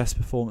produce his best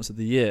performance of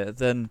the year,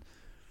 then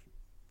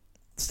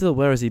still,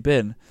 where has he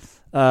been?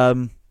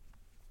 Really,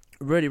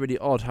 really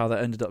odd how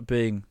that ended up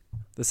being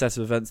the set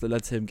of events that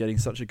led to him getting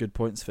such a good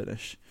points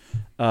finish.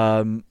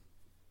 But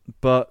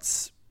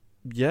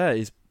yeah,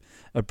 he's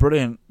a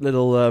brilliant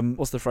little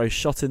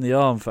shot in the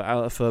arm for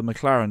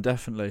McLaren,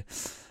 definitely,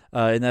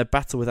 in their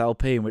battle with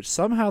Alpine, which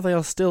somehow they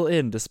are still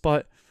in,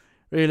 despite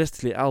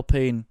realistically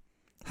Alpine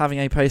having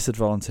a pace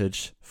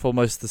advantage for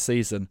most of the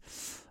season.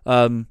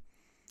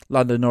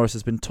 Lando Norris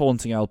has been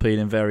taunting Alpine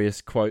in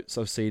various quotes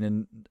I've seen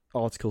in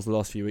articles the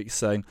last few weeks,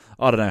 saying,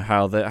 I don't know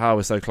how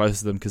we're so close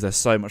to them because they're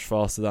so much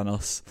faster than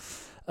us.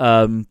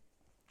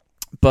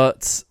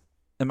 But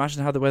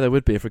imagine how the weather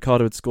would be if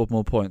Ricciardo had scored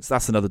more points.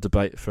 That's another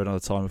debate for another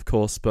time, of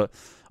course. But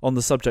on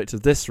the subject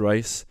of this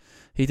race,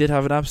 he did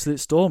have an absolute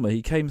stormer.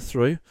 He came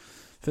through,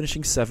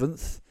 finishing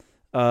 7th.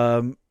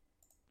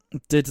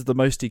 Did the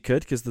most he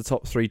could, because the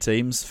top 3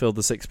 teams filled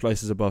the 6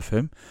 places above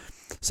him.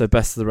 So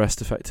best of the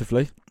rest,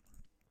 effectively.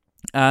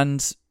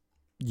 And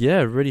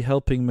yeah, really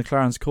helping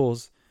McLaren's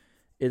cause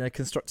in a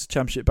Constructors'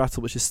 Championship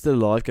battle, which is still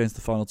alive, going to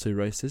the final 2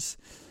 races.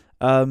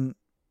 And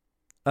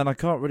I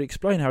can't really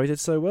explain how he did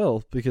so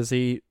well, because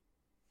he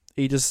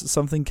just,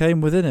 something came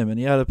within him, and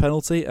he had a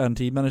penalty, and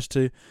he managed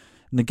to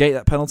negate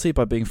that penalty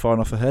by being far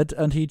enough ahead,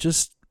 and he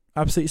just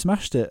absolutely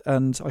smashed it.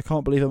 And I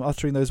can't believe I'm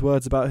uttering those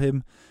words about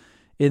him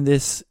in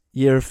this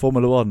year of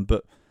Formula 1,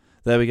 but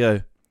there we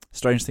go.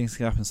 Strange things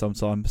can happen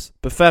sometimes.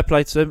 But fair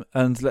play to him,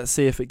 and let's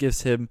see if it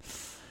gives him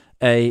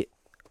a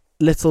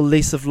little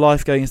lease of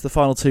life going into the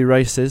final 2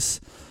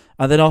 races.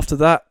 And then after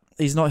that,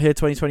 he's not here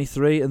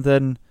 2023, and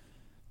then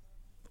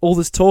all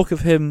this talk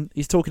of him,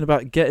 he's talking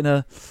about getting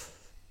a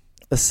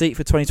seat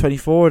for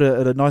 2024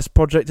 at a nice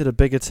project at a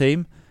bigger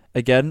team.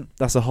 Again,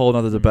 that's a whole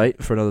other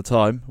debate for another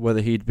time,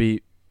 whether he'd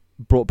be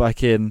brought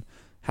back in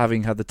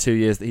having had the 2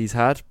 years that he's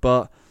had.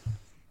 But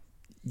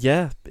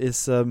yeah,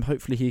 it's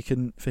hopefully he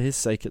can, for his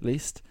sake at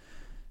least,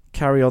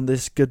 carry on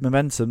this good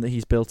momentum that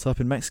he's built up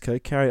in Mexico,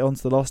 carry it on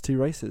to the last 2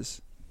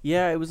 races.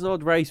 Yeah, it was an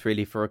odd race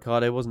really for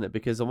Ricciardo, wasn't it?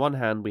 Because on one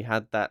hand we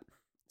had that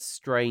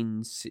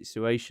strange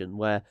situation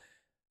where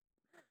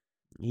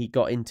he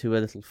got into a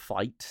little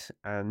fight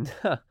and,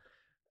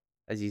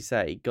 as you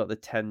say, got the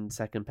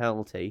 10-second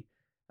penalty.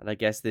 And I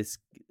guess this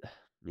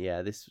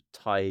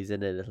ties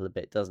in a little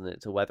bit, doesn't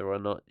it, to whether or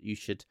not you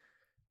should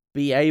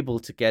be able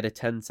to get a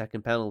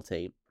 10-second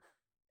penalty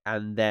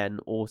and then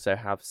also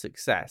have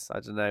success. I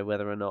don't know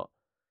whether or not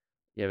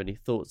you have any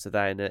thoughts of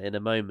that in a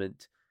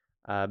moment.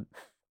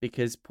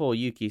 Because poor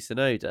Yuki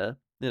Tsunoda,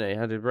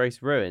 had a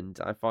race ruined.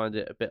 I find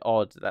it a bit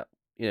odd that,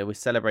 we're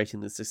celebrating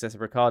the success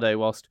of Ricciardo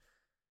whilst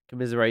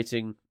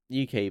commiserating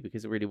Yuki,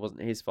 because it really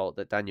wasn't his fault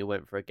that Daniel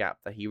went for a gap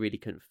that he really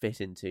couldn't fit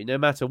into. No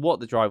matter what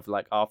the drive was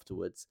like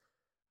afterwards,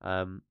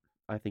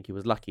 I think he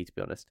was lucky, to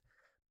be honest.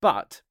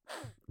 But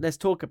let's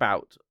talk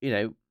about,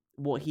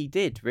 what he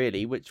did,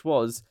 really, which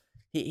was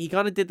he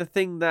kind of did the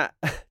thing that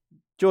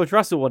George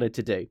Russell wanted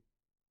to do.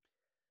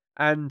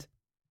 And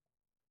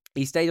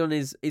he stayed on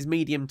his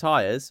medium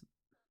tyres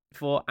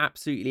for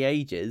absolutely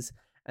ages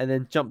and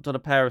then jumped on a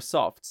pair of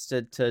softs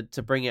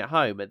to bring it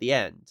home at the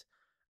end.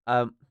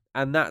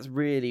 And that's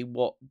really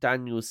what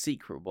Daniel's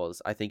secret was,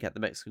 I think, at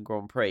the Mexican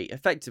Grand Prix.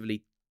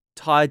 Effectively,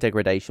 tyre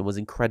degradation was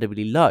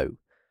incredibly low.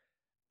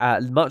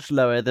 Much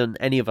lower than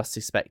any of us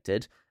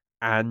suspected.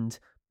 And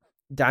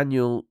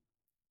Daniel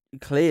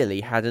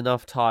clearly had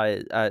enough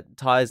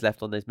tyres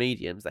left on those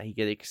mediums that he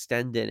could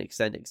extend it,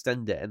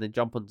 and then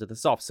jump onto the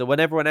soft. So when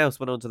everyone else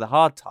went onto the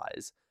hard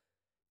tyres,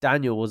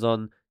 Daniel was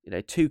on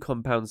 2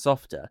 compounds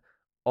softer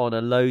on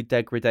a low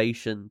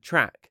degradation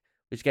track,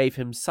 which gave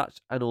him such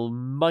an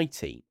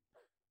almighty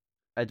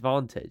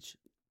advantage.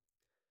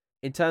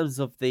 In terms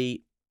of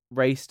the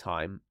race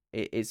time,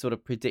 it sort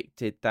of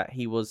predicted that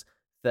he was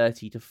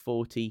 30 to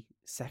 40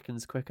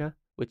 seconds quicker,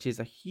 which is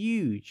a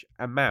huge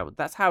amount.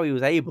 That's how he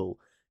was able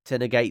to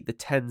negate the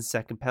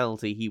 10-second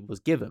penalty he was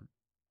given.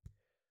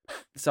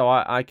 So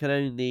I can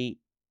only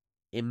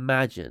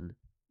imagine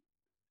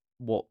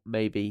what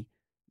maybe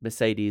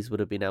Mercedes would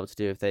have been able to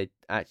do if they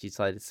actually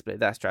decided to split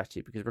that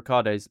strategy, because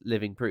Ricciardo's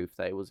living proof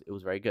that it was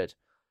very good.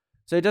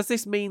 So does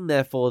this mean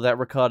therefore that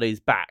Ricciardo's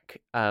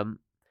back? I'm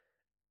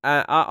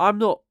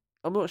not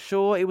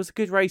sure. It was a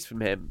good race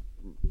from him,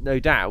 no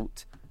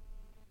doubt,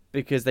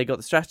 because they got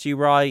the strategy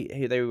right.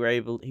 He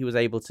was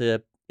able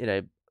to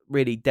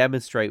really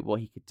demonstrate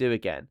what he could do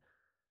again.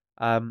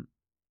 But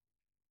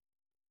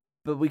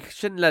we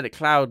shouldn't let it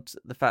cloud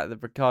the fact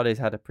that Ricciardo's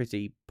had a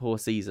pretty poor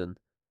season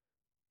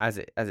as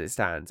it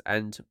stands,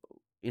 and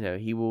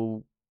he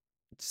will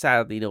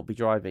sadly not be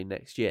driving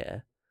next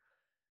year.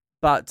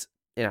 But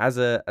as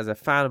a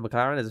fan of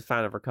McLaren, as a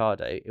fan of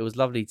Ricciardo, it was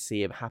lovely to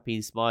see him happy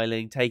and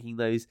smiling, taking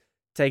those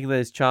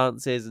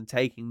chances and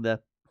taking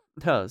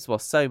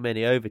so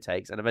many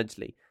overtakes, and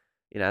eventually,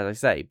 as I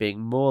say, being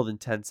more than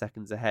 10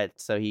 seconds ahead.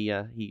 So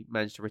he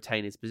managed to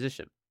retain his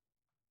position,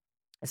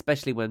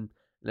 especially when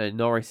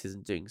Norris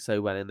isn't doing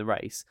so well in the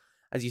race.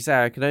 As you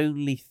say, I can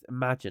only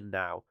imagine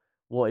now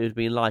what it would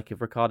be like if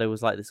Ricciardo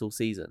was like this all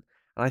season.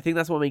 And I think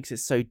that's what makes it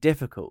so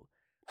difficult,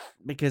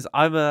 because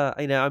I'm a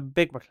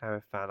big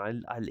McLaren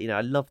fan.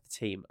 I love the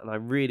team and I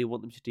really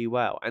want them to do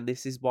well. And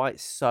this is why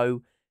it's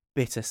so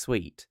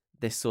bittersweet,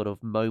 this sort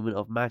of moment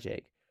of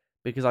magic,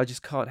 because I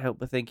just can't help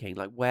but thinking,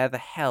 like, where the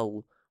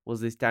hell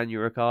was this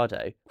Daniel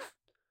Ricciardo?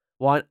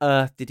 Why on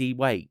earth did he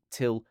wait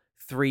till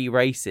 3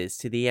 races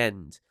to the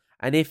end?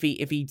 And if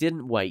he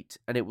didn't wait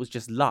and it was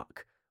just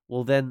luck,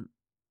 well then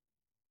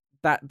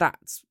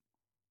that's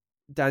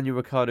Daniel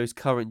Ricciardo's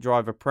current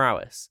driver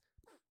prowess.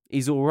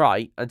 He's all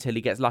right until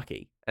he gets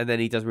lucky, and then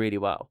he does really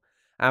well.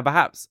 And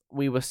perhaps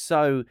we were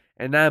so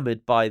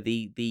enamored by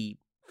the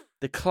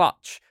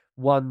clutch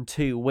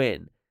 1-2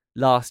 win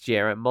last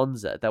year at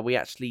Monza that we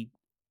actually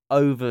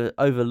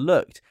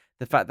overlooked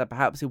the fact that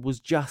perhaps it was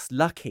just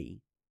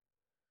lucky.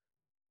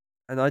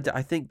 And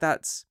I think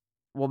that's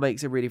what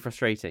makes it really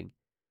frustrating,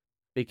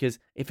 because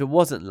if it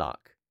wasn't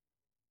luck,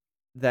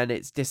 then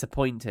it's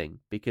disappointing,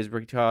 because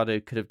Ricciardo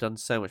could have done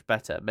so much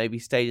better, maybe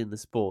stayed in the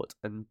sport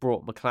and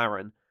brought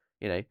McLaren,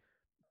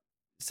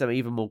 some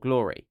even more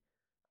glory.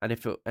 And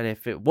if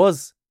it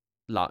was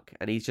luck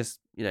and he's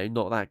just,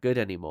 not that good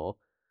anymore,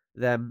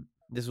 then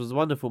this was a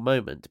wonderful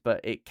moment,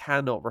 but it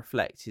cannot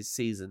reflect his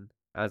season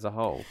as a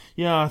whole.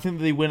 Yeah, I think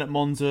the win at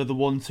Monza, the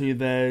 1-2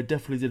 there,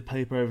 definitely did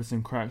paper over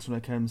some cracks when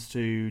it comes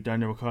to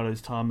Daniel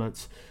Ricciardo's time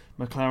at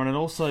McLaren, and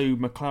also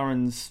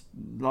McLaren's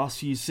last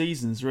few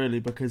seasons, really,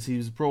 because he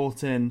was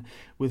brought in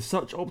with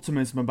such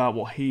optimism about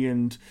what he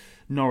and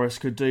Norris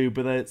could do,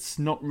 but it's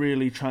not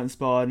really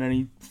transpired in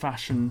any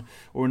fashion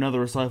or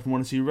another aside from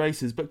 1 or 2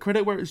 races. But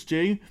credit where it's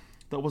due,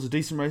 that was a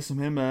decent race from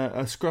him,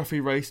 a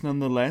scruffy race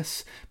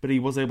nonetheless, but he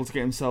was able to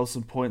get himself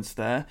some points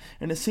there.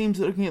 And it seems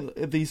that looking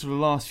at these sort of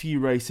last few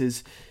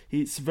races,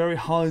 it's very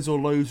highs or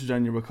lows for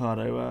Daniel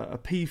Ricciardo. A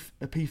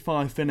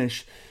P5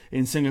 finish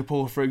in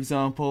Singapore, for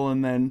example,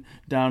 and then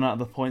down out of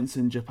the points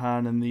in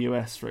Japan and the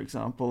US, for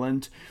example.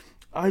 And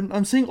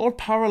I'm seeing odd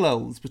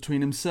parallels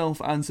between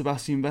himself and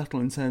Sebastian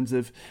Vettel in terms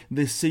of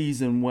this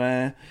season,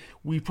 where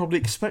we probably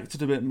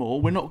expected a bit more.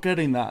 We're not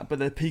getting that, but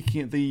they're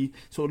peaking at the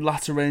sort of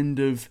latter end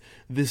of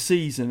this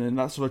season, and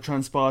that sort of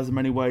transpires in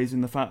many ways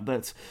in the fact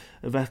that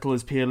Vettel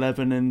is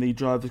P11 in the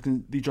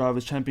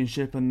Drivers'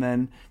 Championship, and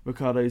then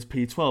Ricciardo is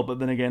P12. But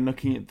then again,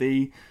 looking at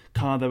the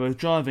car they were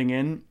driving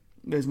in,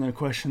 there's no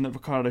question that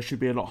Ricciardo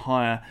should be a lot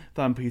higher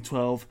than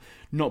P12,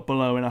 not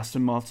below in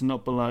Aston Martin,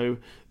 not below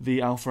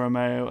the Alfa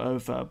Romeo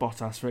of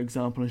Bottas, for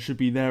example, and should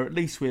be there at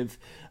least with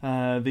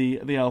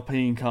the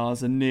Alpine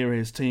cars and near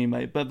his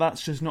teammate. But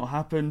that's just not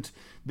happened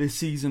this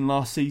season,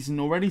 last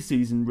season, or any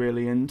season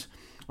really. And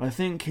I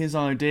think his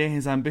idea,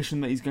 his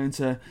ambition that he's going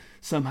to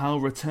somehow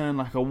return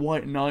like a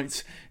white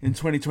knight in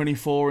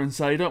 2024 and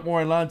say, don't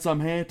worry lads, I'm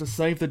here to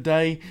save the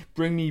day,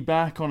 bring me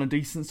back on a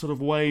decent sort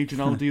of wage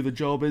and I'll do the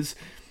job, is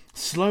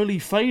slowly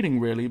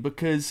fading really,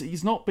 because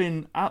he's not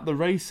been at the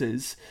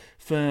races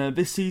for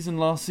this season,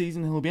 last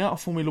season. He'll be out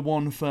of Formula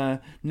 1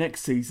 for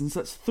next season, so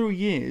that's 3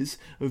 years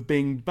of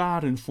being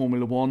bad in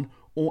Formula 1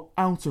 or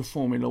out of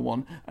Formula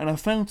 1. And I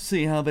fail to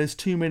see how there's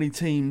too many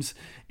teams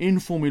in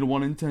Formula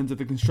 1 in terms of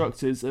the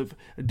constructors of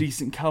a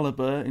decent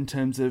calibre in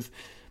terms of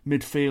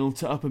midfield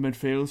to upper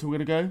midfield, so we're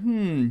going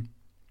to go,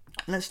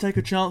 let's take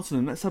a chance on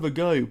him. Let's have a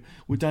go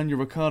with Daniel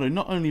Ricciardo,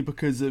 not only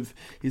because of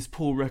his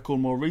poor record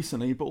more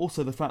recently, but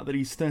also the fact that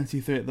he's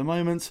 33 at the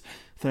moment,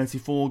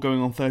 34 going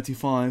on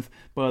 35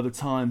 by the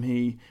time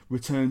he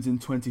returns in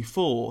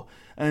 24.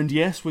 And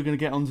yes, we're going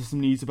to get onto some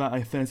news about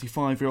a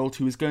 35-year-old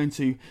who is going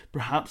to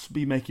perhaps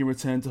be making a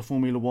return to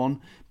Formula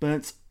 1,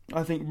 but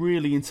I think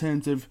really in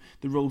terms of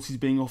the roles he's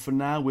being offered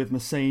now with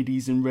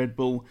Mercedes and Red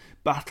Bull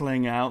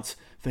battling out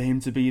for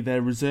him to be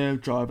their reserve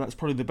driver, that's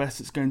probably the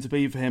best it's going to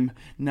be for him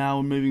now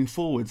and moving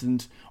forwards.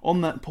 And on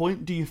that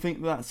point, do you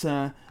think that's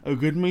a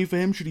good move for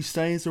him? Should he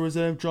stay as a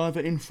reserve driver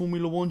in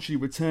Formula 1? Should he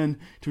return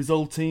to his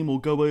old team or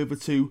go over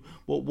to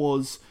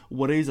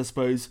what is, I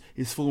suppose,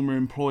 his former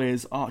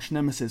employer's arch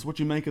nemesis? What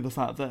do you make of the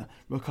fact that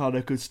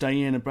Ricciardo could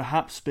stay in and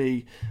perhaps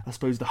be, I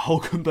suppose, the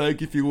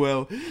Hulkenberg, if you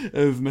will,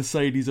 of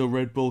Mercedes or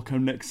Red Bull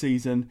come next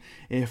season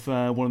if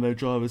one of their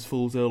drivers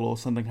falls ill or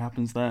something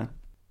happens there?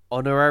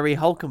 Honorary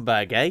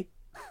Hulkenberg, eh?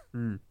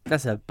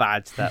 That's a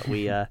badge that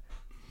we,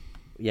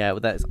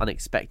 that's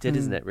unexpected,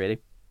 isn't it? Really,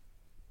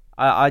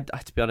 I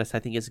to be honest, I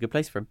think it's a good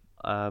place for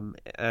him,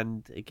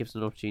 and it gives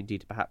him an opportunity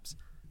to perhaps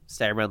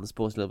stay around the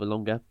sport a little bit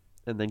longer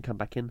and then come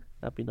back in.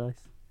 That'd be nice.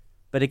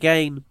 But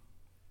again,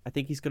 I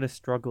think he's going to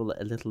struggle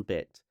a little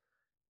bit,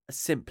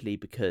 simply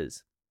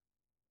because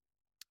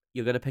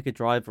you're going to pick a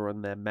driver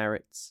on their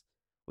merits,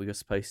 or you're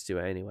supposed to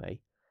anyway,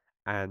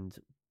 and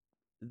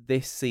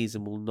this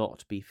season will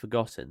not be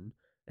forgotten.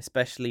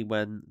 Especially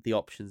when the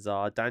options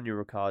are Daniel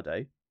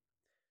Ricciardo,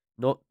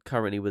 not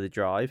currently with a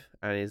drive,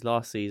 and his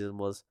last season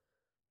was,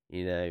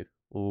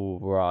 all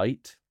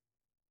right,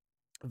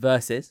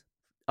 versus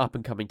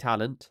up-and-coming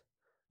talent,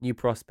 new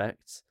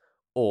prospects,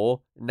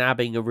 or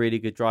nabbing a really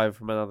good driver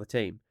from another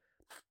team.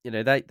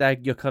 They're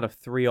your kind of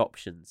three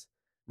options.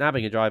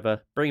 Nabbing a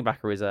driver, bringing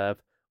back a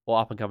reserve, or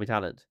up-and-coming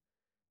talent.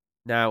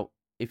 Now,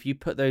 if you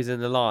put those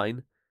in a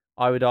line,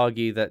 I would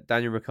argue that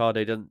Daniel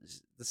Ricciardo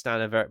doesn't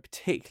stand a very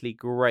particularly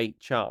great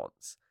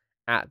chance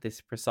at this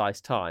precise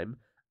time,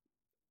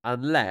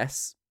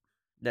 unless,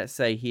 let's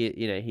say,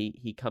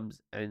 he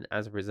comes in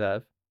as a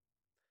reserve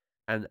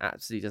and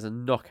absolutely does a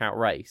knockout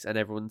race, and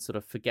everyone sort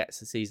of forgets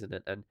the season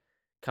and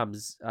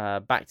comes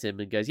back to him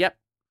and goes, "Yep,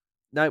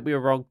 no, we were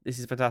wrong. This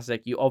is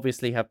fantastic. You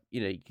obviously have,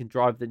 you can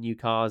drive the new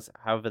cars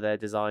however they're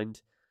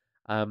designed,"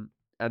 and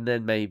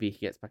then maybe he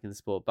gets back in the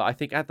sport. But I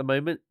think at the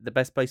moment the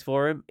best place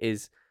for him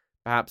is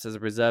perhaps as a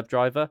reserve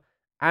driver.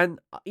 And,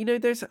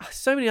 there's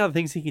so many other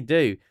things he can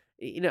do.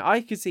 I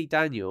could see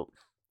Daniel,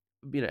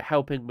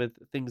 helping with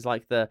things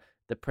like the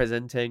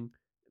presenting,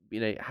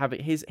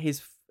 having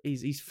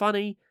he's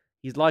funny,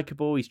 he's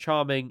likable, he's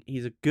charming,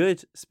 he's a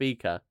good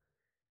speaker.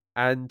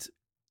 And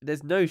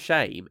there's no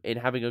shame in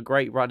having a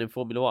great run in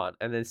Formula 1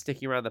 and then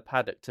sticking around the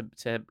paddock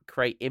to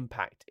create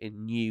impact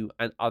in new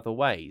and other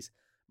ways.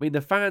 I mean,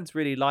 the fans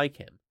really like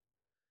him.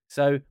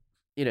 So,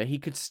 he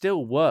could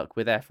still work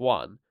with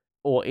F1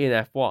 or in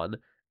F1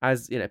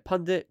 as,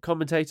 pundit,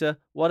 commentator,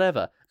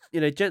 whatever.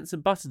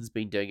 Jenson Button's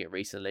been doing it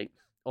recently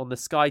on the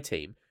Sky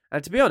team.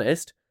 And to be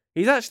honest,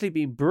 he's actually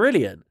been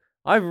brilliant.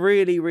 I've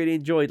really, really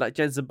enjoyed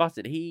Jenson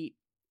Button. He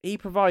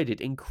provided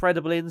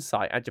incredible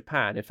insight at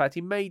Japan. In fact,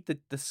 he made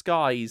the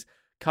Sky's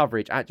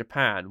coverage at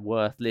Japan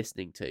worth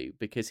listening to,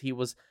 because he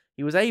was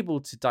able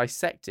to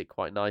dissect it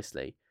quite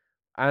nicely.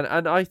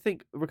 And I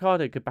think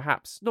Ricciardo could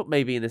perhaps, not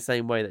maybe in the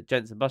same way that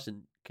Jenson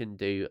Button can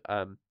do,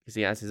 because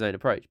he has his own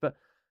approach, but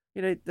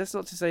that's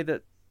not to say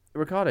that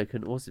Ricciardo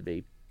can also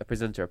be a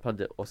presenter, a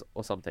pundit,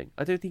 or something.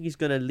 I don't think he's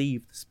going to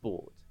leave the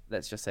sport.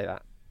 Let's just say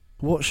that.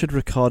 What should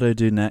Ricciardo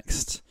do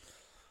next?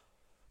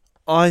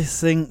 I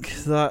think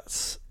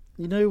that,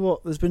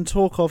 there's been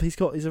talk of he's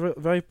a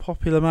very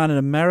popular man in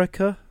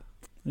America.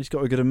 He's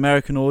got a good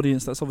American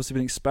audience. That's obviously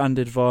been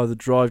expanded via the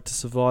Drive to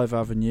Survive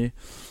avenue.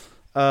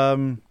 If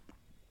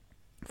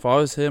I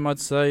was him, I'd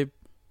say,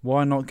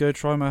 why not go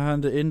try my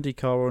hand at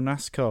IndyCar or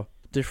NASCAR?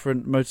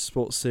 Different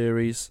motorsport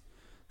series.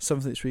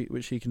 Something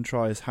which he can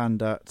try his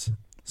hand at.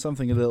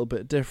 Something a little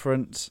bit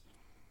different.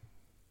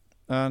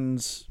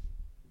 And,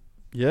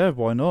 yeah,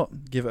 why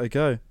not? Give it a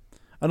go.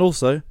 And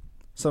also,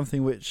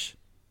 something which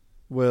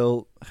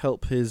will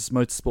help his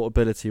motorsport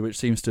ability, which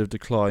seems to have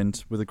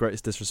declined with the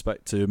greatest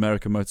disrespect to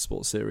American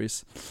Motorsport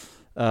Series.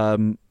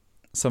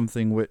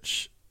 Something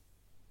which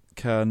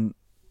can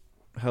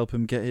help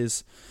him get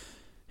his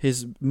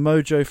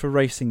mojo for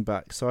racing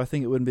back. So I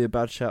think it wouldn't be a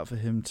bad shout for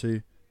him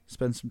to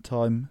spend some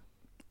time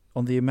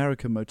on the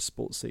American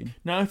motorsport scene.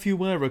 Now, if you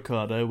were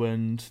Ricciardo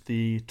and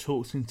the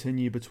talks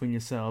continue between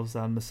yourselves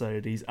and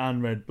Mercedes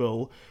and Red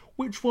Bull,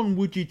 which one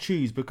would you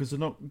choose? Because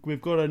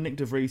we've got Nick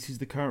De Vries, who's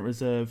the current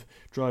reserve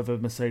driver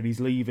of Mercedes,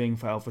 leaving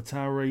for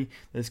AlphaTauri.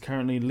 There's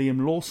currently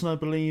Liam Lawson, I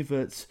believe,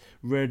 at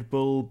Red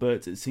Bull,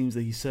 but it seems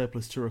that he's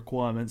surplus to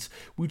requirements.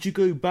 Would you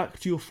go back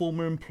to your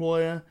former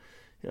employer,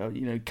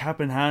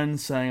 cap in hand,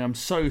 saying, "I'm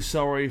so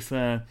sorry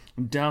for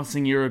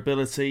doubting your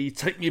ability,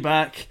 take me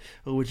back"?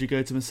 Or would you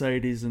go to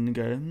Mercedes and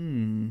go,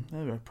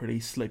 they're a pretty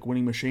slick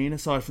winning machine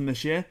aside from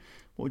this year?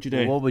 What would you do?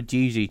 Well, what would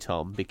you do,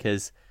 Tom?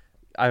 Because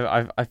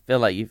I feel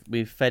like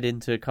we've fed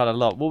into it kind of a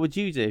lot. What would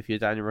you do if you're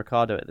Daniel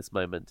Ricciardo at this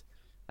moment,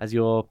 as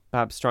you're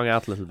perhaps strung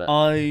out a little bit?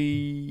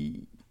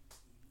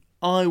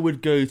 I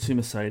would go to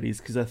Mercedes,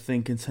 because I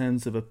think in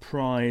terms of a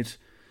pride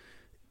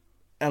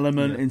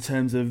element, in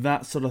terms of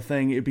that sort of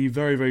thing, it'd be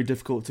very, very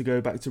difficult to go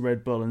back to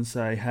Red Bull and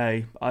say,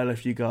 "Hey, I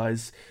left you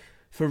guys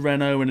for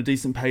Renault and a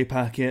decent pay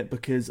packet,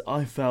 because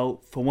I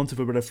felt, for want of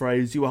a better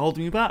phrase, you were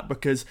holding me back,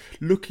 because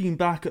looking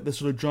back at the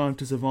sort of Drive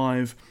to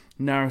Survive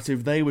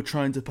narrative they were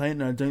trying to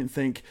paint, and I don't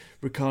think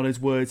Ricciardo's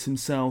words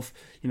himself,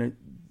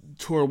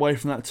 tore away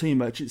from that too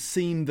much. It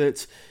seemed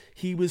that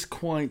he was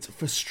quite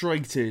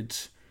frustrated,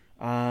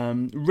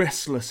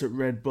 restless at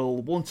Red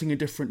Bull, wanting a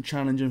different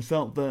challenge, and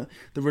felt that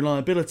the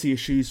reliability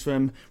issues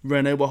from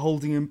Renault were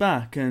holding him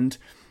back. And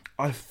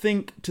I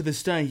think to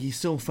this day he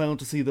still failed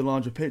to see the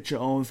larger picture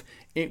of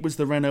it was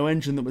the Renault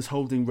engine that was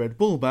holding Red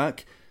Bull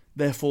back.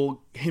 Therefore,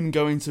 him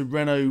going to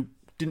Renault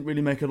didn't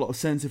really make a lot of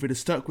sense. If he'd have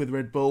stuck with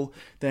Red Bull,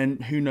 then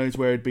who knows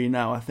where he'd be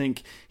now. I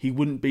think he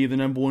wouldn't be the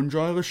number one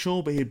driver,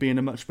 sure, but he'd be in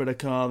a much better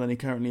car than he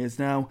currently is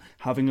now,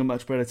 having a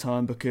much better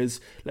time,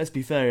 because, let's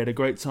be fair, he had a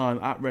great time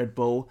at Red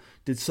Bull,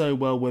 did so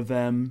well with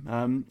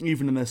them,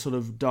 even in their sort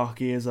of dark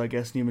years, I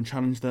guess, and even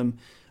challenged them,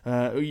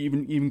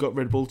 even got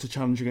Red Bull to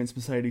challenge against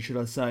Mercedes, should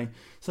I say.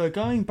 So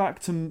going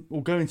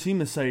to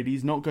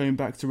Mercedes, not going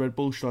back to Red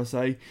Bull, should I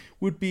say,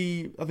 would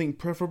be, I think,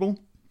 preferable,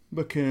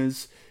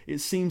 because it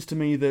seems to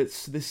me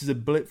that this is a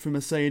blip for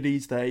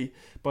Mercedes. They,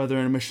 by their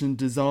own admission,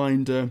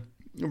 designed a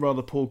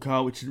rather poor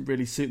car which didn't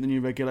really suit the new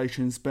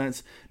regulations,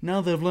 but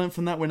now they've learned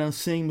from that. We're now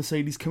seeing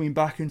Mercedes coming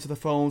back into the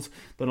fold.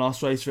 The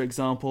last race, for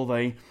example,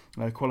 they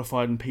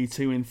qualified in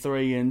P2 in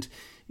 3, and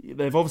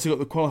they've obviously got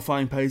the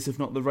qualifying pace, if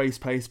not the race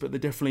pace, but they're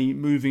definitely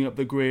moving up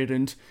the grid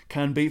and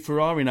can beat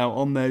Ferrari now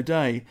on their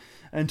day.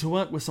 And to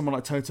work with someone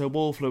like Toto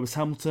Wolff, Lewis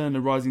Hamilton,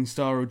 a rising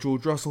star of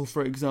George Russell,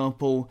 for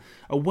example,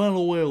 a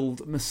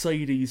well-oiled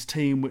Mercedes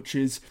team which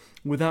is,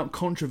 without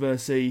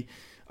controversy,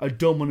 a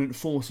dominant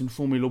force in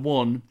Formula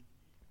 1,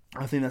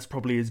 I think that's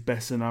probably his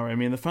best scenario. I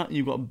mean, the fact that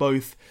you've got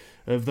both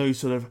of those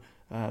sort of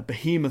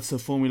behemoths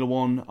of Formula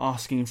 1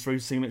 asking for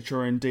his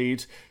signature,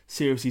 indeed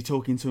seriously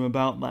talking to him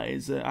about that,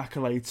 is an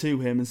accolade to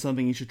him and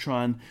something he should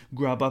try and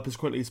grab up as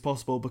quickly as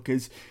possible,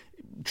 because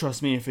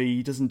trust me, if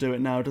he doesn't do it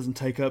now, doesn't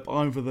take up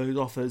either of those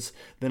offers,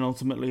 then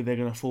ultimately they're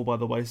going to fall by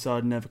the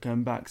wayside and never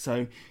come back.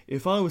 So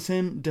if I was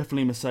him,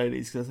 definitely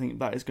Mercedes, because I think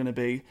that is going to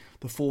be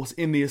the force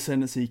in the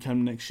ascendancy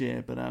come next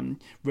year. But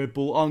Red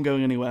Bull aren't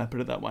going anywhere,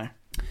 put it that way.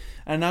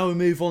 And now we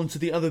move on to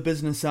the other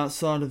business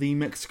outside of the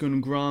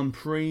Mexican Grand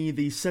Prix.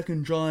 The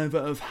second driver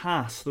of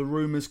Haas. The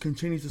rumours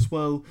continue to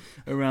swirl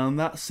around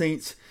that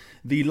seat.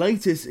 The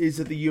latest is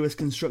that the US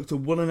constructor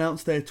will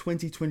announce their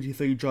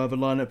 2023 driver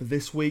lineup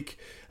this week.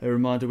 A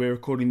reminder, we're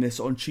recording this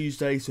on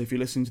Tuesday, so if you're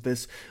listening to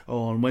this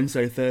on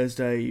Wednesday,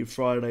 Thursday,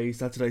 Friday,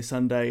 Saturday,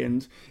 Sunday,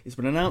 and it's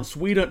been announced,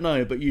 we don't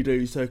know, but you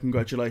do, so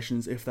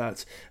congratulations if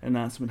that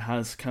announcement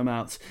has come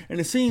out. And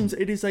it seems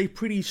it is a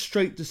pretty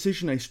straight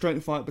decision, a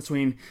straight fight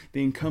between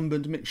the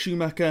incumbent Mick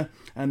Schumacher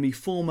and the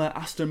former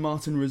Aston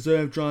Martin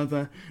reserve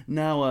driver,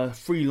 now a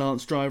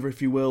freelance driver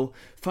if you will,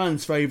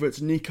 fans'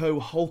 favourite Nico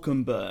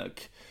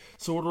Hülkenberg.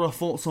 So what are our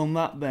thoughts on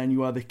that then?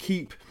 You either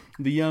keep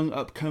the young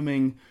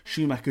upcoming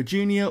Schumacher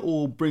Jr.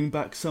 or bring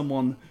back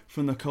someone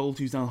from the cold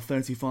who's now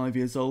 35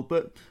 years old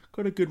but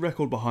got a good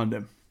record behind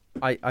him.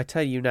 I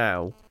tell you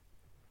now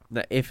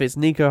that if it's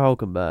Nico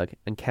Hülkenberg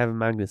and Kevin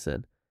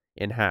Magnussen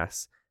in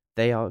Haas,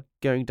 they are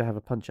going to have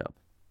a punch-up.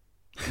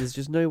 There's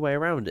just no way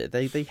around it.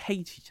 They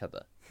hate each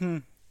other.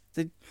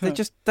 They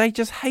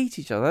just hate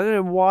each other. I don't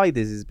know why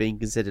this is being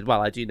considered.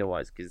 Well, I do know why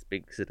it's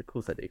being considered. Of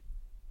course I do.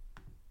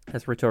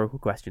 That's a rhetorical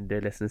question,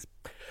 dear listeners.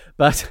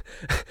 But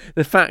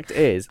the fact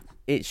is,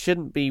 it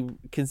shouldn't be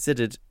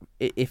considered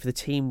if the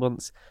team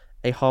wants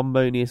a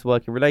harmonious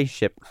working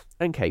relationship.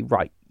 Okay,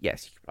 right,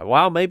 yes.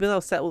 Well, maybe they'll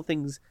settle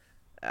things,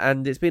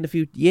 and it's been a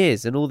few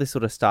years and all this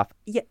sort of stuff.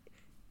 Yeah,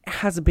 it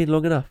hasn't been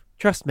long enough.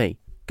 Trust me.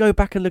 Go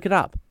back and look it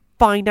up.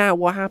 Find out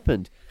what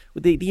happened.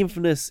 With the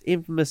infamous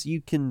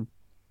 "you can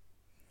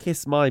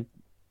kiss my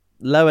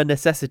lower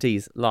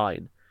necessities"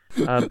 line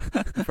from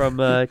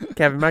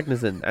Kevin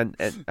Magnussen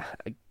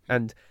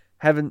and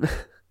Heaven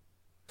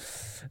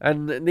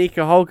and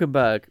Nico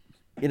Hülkenberg,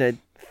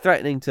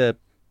 threatening to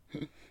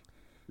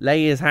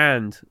lay his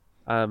hand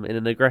in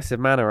an aggressive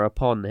manner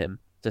upon him,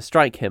 to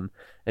strike him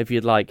if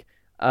you'd like.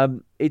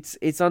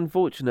 It's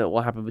unfortunate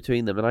what happened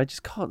between them, and I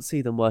just can't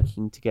see them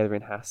working together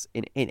in Haas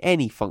in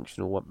any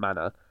functional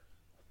manner.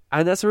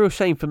 And that's a real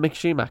shame for Mick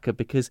Schumacher,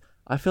 because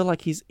I feel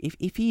like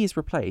if he is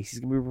replaced, he's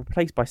going to be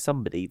replaced by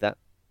somebody that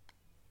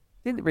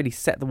didn't really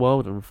set the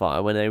world on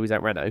fire when he was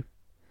at Renault.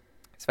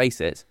 Let's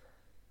face it.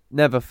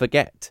 Never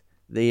forget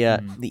the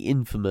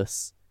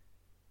infamous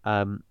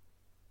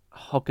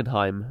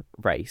Hockenheim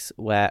race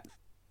where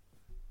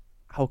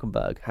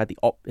Hülkenberg had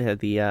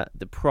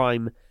the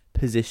prime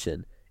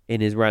position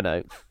in his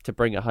Renault to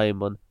bring it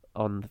home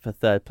on for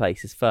third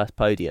place, his first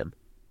podium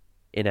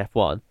in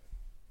F1.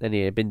 Then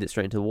he binned it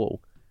straight into the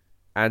wall.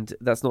 And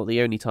that's not the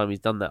only time he's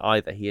done that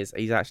either. He's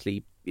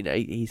actually,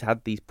 he's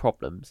had these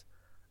problems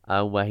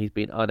where he's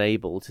been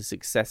unable to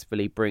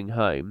successfully bring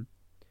home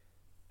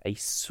a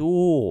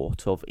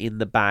sort of in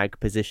the bag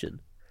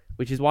position,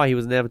 which is why he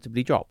was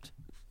inevitably dropped.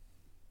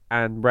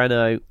 And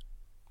Renault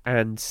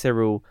and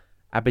Cyril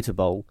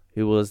Abiteboul,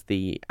 who was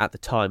at the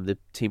time the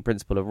team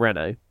principal of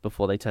Renault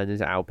before they turned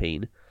into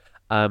Alpine,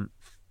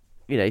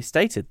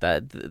 stated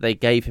that they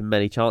gave him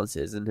many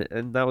chances,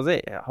 and that was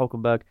it.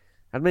 Hulkenberg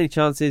had many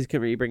chances,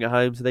 couldn't really bring it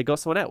home, so they got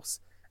someone else.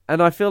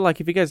 And I feel like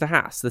if he goes to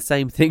Haas, the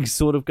same thing's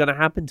sort of going to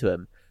happen to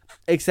him.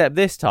 Except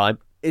this time,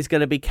 it's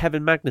going to be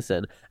Kevin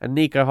Magnussen and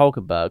Nico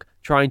Hulkenberg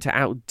trying to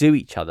outdo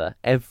each other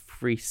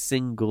every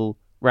single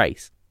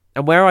race.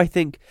 And where I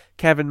think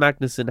Kevin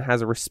Magnussen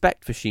has a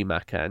respect for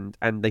Schumacher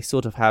and they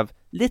sort of have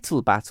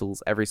little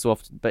battles every so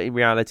often, but in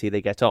reality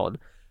they get on,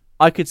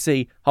 I could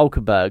see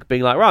Hulkenberg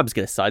being like, right, I'm just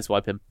going to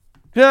sideswipe him.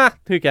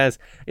 Who cares?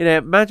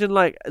 Imagine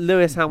like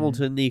Lewis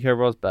Hamilton, Nico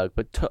Rosberg,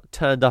 but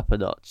turned up a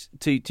notch.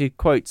 To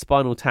quote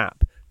Spinal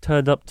Tap,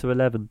 turned up to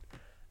 11.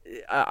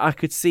 I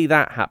could see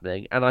that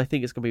happening, and I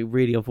think it's going to be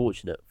really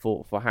unfortunate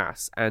for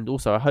Haas. And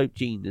also, I hope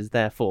Gene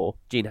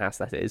Haas,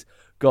 that is,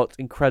 got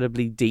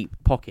incredibly deep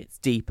pockets,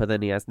 deeper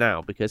than he has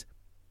now, because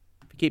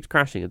if he keeps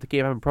crashing, if they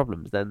keep having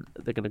problems, then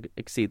they're going to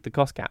exceed the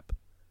cost cap.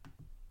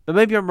 But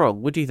maybe I'm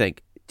wrong. What do you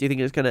think? Do you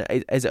think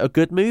is it a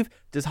good move?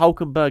 Does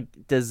Hulkenberg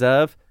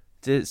deserve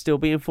to still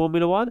be in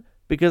Formula One?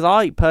 Because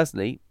I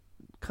personally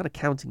kind of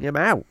counting him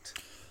out.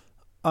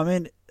 I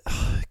mean,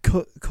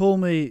 call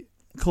me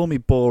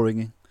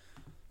boring,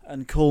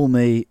 and call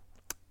me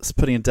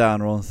putting a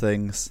downer on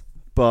things,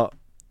 but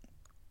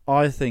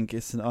I think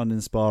it's an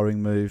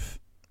uninspiring move.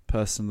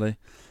 Personally,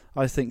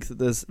 I think that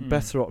there's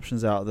better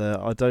options out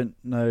there. I don't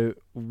know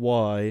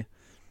why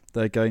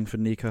they're going for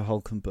Nico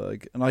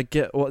Hulkenberg, and I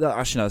get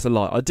actually no, it's a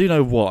lie. I do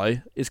know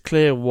why. It's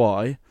clear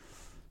why.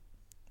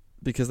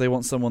 Because they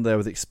want someone there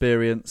with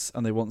experience,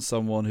 and they want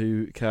someone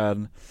who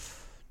can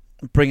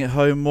bring it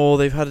home more.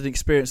 They've had an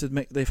experience with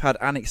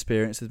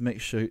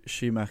Mick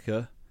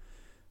Schumacher,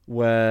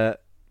 where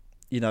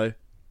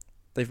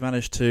they've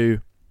managed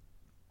to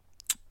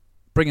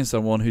bring in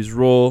someone who's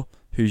raw,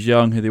 who's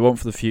young, who they want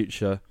for the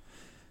future,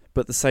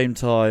 but at the same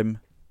time,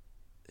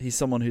 he's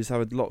someone who's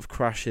had a lot of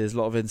crashes, a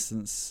lot of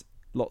incidents,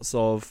 lots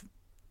of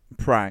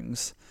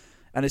prangs,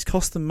 and it's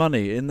cost them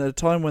money in the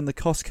time when the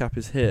cost cap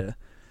is here.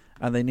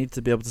 And they need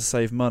to be able to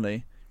save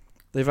money.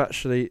 They've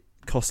actually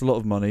cost a lot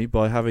of money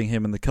by having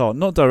him in the car.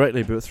 Not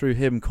directly, but through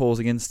him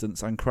causing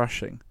incidents and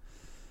crashing.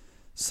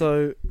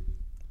 So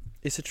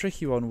it's a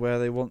tricky one where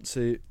they want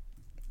to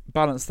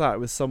balance that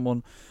with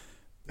someone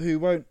who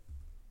won't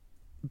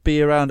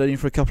be around only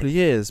for a couple of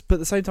years. But at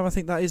the same time, I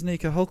think that is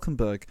Nico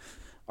Hulkenberg.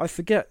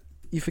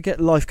 You forget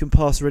life can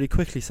pass really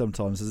quickly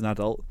sometimes as an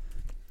adult.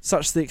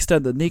 Such to the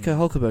extent that Nico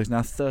Hulkenberg is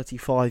now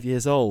 35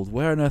 years old.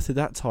 Where on earth did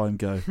that time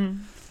go?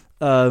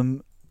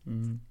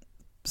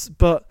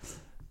 But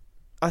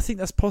I think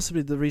that's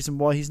possibly the reason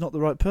why he's not the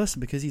right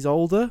person, because he's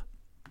older.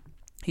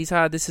 He's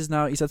had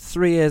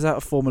 3 years out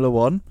of Formula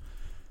One,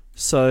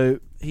 so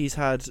he's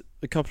had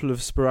a couple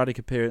of sporadic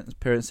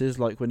appearances,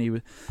 like when he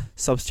was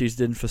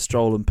substituted in for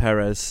Stroll and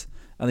Perez,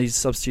 and he's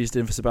substituted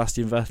in for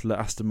Sebastian Vettel at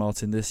Aston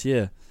Martin this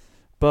year.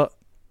 But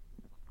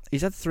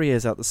he's had 3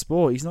 years out of the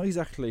sport. He's not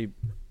exactly.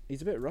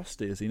 He's a bit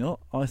rusty, is he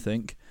not? I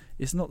think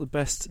it's not the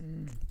best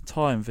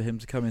time for him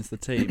to come into the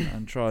team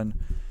and try and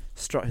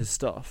strut his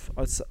stuff.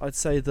 I'd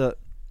say that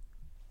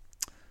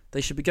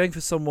they should be going for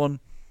someone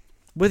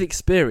with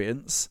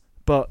experience,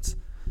 but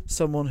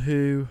someone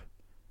who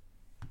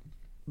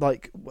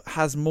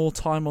has more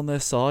time on their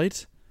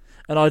side.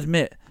 And I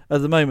admit,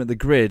 at the moment,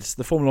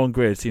 the Formula 1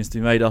 grid seems to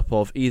be made up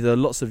of either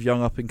lots of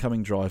young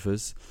up-and-coming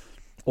drivers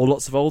or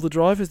lots of older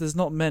drivers. There's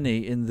not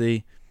many in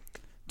the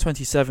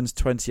 27 to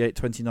 28,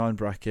 29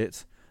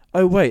 bracket.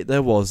 Oh wait,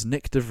 there was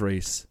Nick De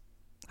Vries.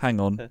 Hang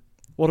on.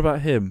 What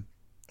about him?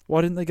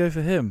 Why didn't they go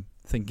for him?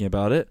 Thinking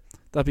about it,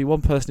 that'd be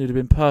one person who'd have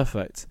been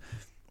perfect.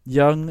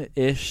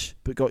 Young-ish,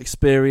 but got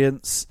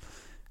experience,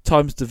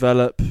 time to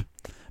develop,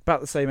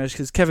 about the same age,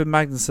 because Kevin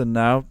Magnussen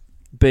now,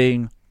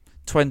 being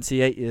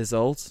 28 years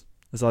old,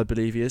 as I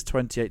believe he is,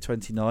 28,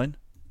 29,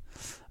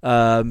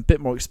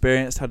 bit more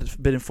experienced,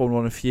 had been in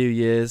Formula 1 a few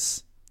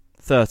years,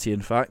 30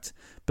 in fact,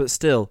 but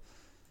still,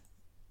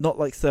 not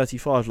like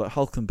 35 like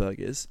Hulkenberg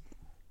is.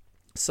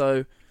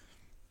 So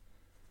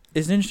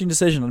it's an interesting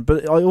decision,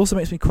 but it also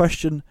makes me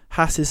question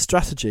Haas's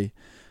strategy.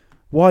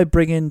 Why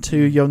bring in 2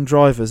 young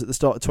drivers at the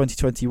start of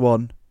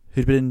 2021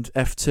 who'd been in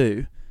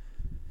F2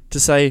 to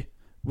say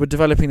we're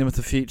developing them for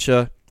the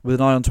future with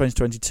an eye on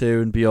 2022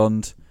 and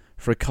beyond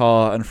for a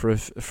car and for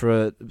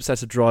a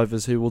set of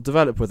drivers who will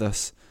develop with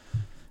us?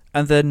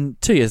 And then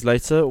 2 years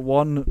later,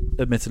 one,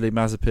 admittedly,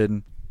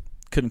 Mazepin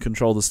couldn't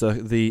control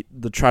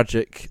the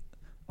tragic,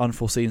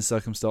 unforeseen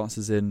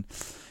circumstances in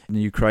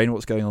Ukraine,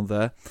 what's going on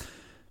there.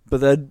 But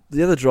then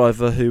the other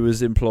driver who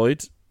was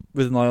employed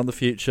with an eye on the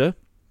future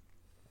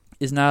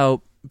is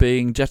now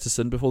being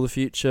jettisoned before the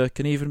future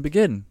can even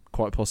begin,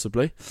 quite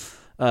possibly.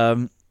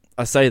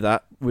 I say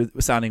that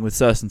sounding with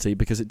certainty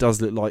because it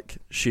does look like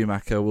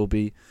Schumacher will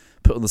be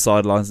put on the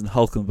sidelines and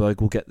Hulkenberg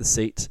will get the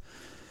seat.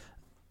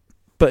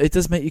 But it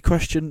does make you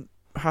question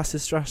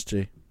Haas's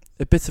strategy.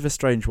 A bit of a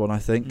strange one, I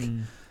think.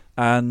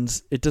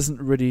 And it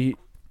doesn't really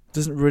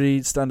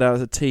stand out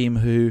as a team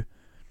who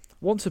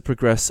want to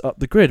progress up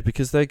the grid,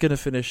 because they're going to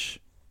finish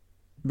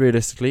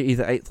realistically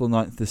either 8th or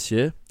 9th this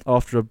year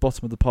after a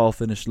bottom of the pile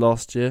finish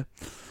last year,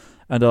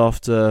 and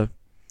after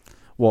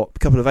a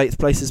couple of 8th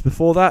places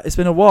before that. It's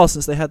been a while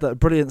since they had that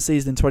brilliant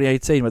season in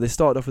 2018 where they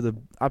started off with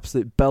an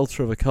absolute belter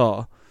of a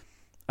car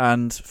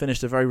and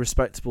finished a very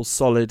respectable,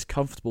 solid,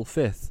 comfortable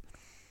 5th.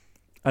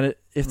 And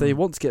if they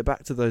want to get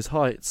back to those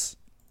heights,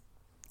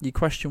 you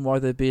question why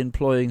they'd be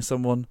employing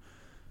someone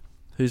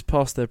who's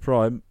past their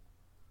prime,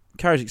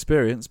 carries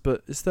experience,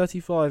 but is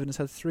 35 and has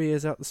had 3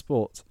 years out of the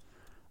sport.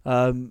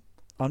 I'm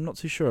not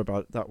too sure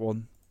about that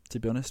one, to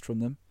be honest, from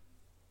them.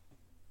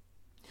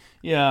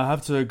 Yeah, I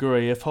have to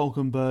agree. If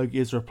Hulkenberg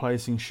is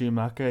replacing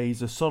Schumacher,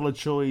 he's a solid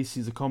choice,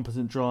 he's a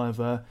competent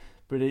driver,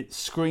 but it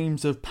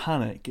screams of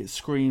panic. It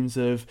screams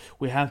of,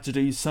 we have to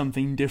do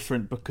something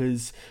different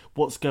because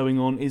what's going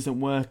on isn't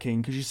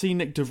working. Because you see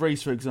Nick De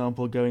Vries, for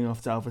example, going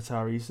off to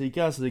AlphaTauri. You see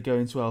Gasly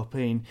going to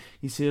Alpine.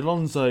 You see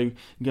Alonso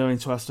going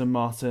to Aston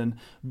Martin.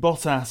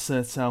 Bottas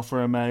at Alfa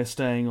Romeo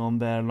staying on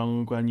there along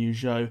with Guan Yu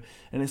Zhou.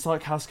 And it's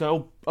like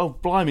Haskell, oh,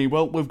 blimey,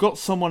 well, we've got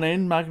someone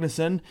in,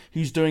 Magnussen,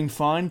 who's doing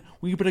fine.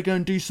 We better go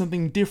and do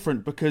something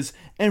different because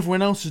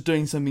everyone else is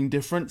doing something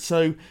different,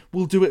 so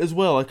we'll do it as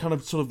well. A kind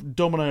of sort of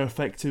domino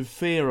effect of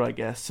fear, I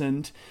guess.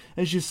 And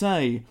as you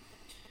say,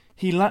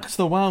 he lacks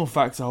the wow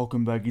factor,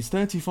 Hulkenberg. He's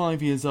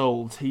 35 years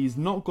old. He's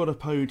not got a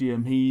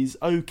podium. He's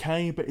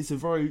okay, but it's a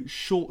very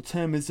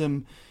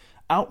short-termism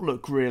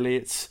outlook, really.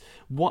 It's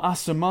what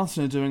Aston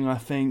Martin are doing, I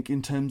think,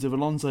 in terms of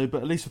Alonso,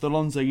 but at least with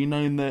Alonso, you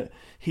know that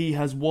he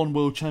has won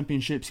world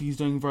championships, he's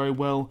doing very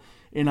well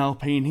in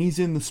Alpine, he's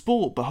in the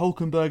sport, but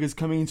Hulkenberg is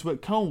coming into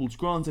it cold.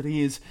 Granted,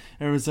 he is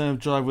a reserve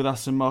driver with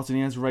Aston Martin,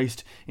 he has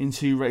raced in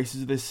 2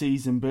 races this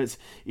season, but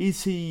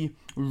is he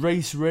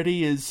race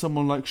ready as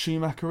someone like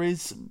Schumacher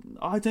is?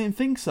 I don't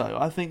think so.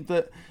 I think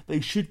that they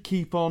should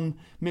keep on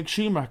Mick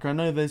Schumacher. I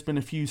know there's been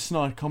a few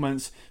snide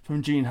comments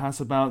from Gene Haas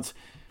about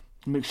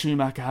Mick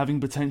Schumacher having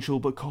potential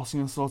but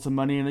costing us a lot of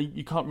money, and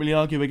you can't really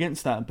argue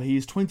against that, but he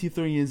is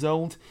 23 years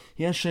old,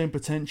 he has shown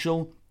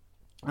potential,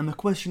 and the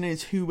question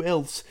is who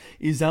else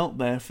is out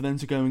there for them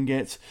to go and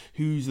get,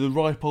 who's the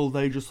ripe old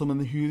age or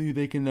someone who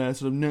they can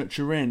sort of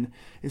nurture in.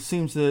 It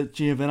seems that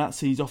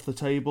Giovinazzi's off the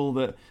table,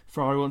 that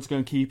Ferrari wants to go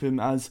and keep him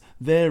as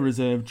their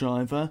reserve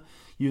driver.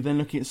 You're then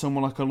looking at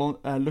someone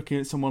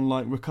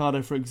like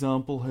Ricciardo, for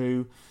example,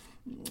 who,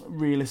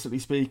 realistically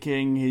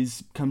speaking,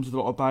 comes with a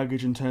lot of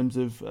baggage in terms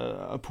of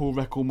a poor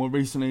record more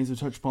recently, as we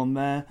touched upon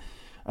there.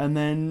 And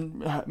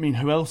then, I mean,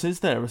 who else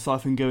is there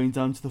aside from going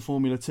down to the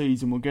Formula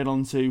 2s? And we'll get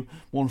on to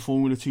one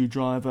Formula 2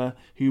 driver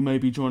who may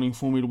be joining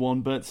Formula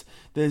 1, but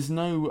there's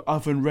no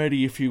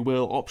oven-ready, if you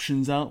will,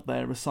 options out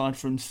there aside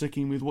from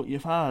sticking with what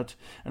you've had.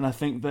 And I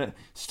think that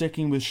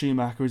sticking with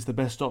Schumacher is the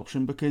best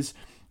option because,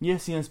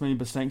 yes, he has made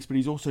mistakes, but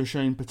he's also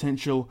shown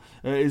potential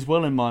as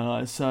well in my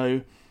eyes. So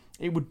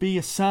it would be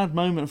a sad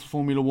moment for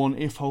Formula 1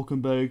 if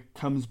Hulkenberg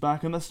comes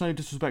back, and that's no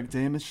disrespect to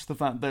him, it's just the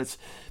fact that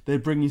they're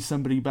bringing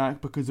somebody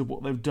back because of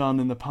what they've done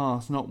in the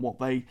past, not what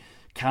they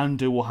can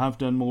do or have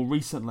done more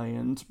recently.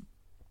 And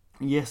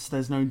yes,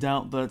 there's no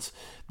doubt that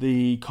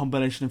the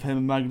combination of him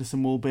and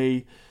Magnussen will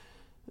be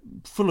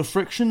full of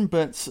friction,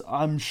 but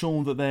I'm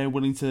sure that they're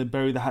willing to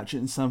bury the hatchet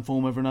in some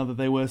form or another.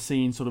 They were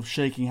seen sort of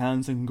shaking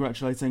hands and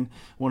congratulating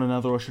one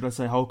another, or should I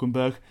say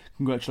Hulkenberg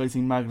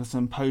congratulating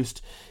Magnussen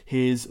post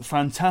his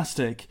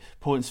fantastic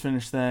points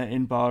finish there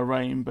in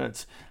Bahrain.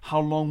 But how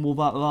long will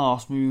that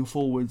last moving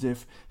forwards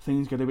if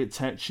things get a bit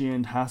tetchy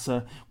and Haas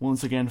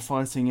once again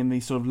fighting in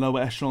the sort of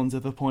lower echelons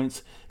of the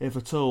points, if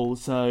at all?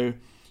 So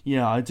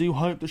yeah, I do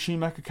hope that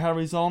Schumacher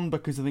carries on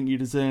because I think he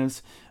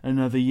deserves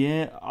another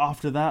year.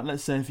 After that,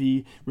 let's say if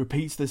he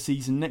repeats the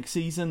season next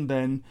season,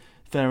 then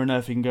fair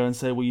enough, you can go and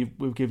say, well,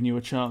 we've given you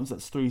a chance,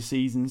 that's 3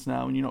 seasons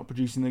now and you're not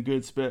producing the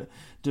goods, but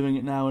doing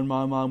it now in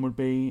my mind would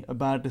be a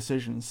bad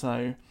decision.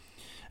 So,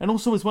 and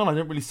also as well, I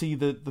don't really see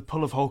the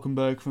pull of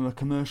Hulkenberg from a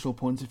commercial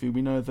point of view.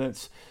 We know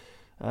that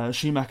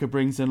Schumacher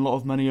brings in a lot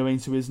of money owing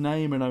to his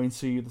name and owing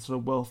to the sort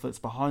of wealth that's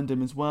behind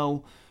him as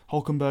well.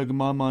 Hulkenberg, in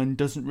my mind,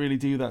 doesn't really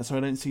do that, so I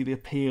don't see the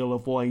appeal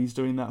of why he's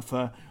doing that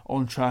for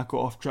on-track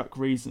or off-track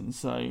reasons.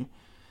 So,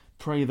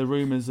 pray the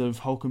rumours of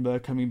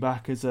Hulkenberg coming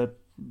back as a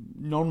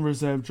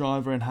non-reserve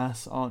driver in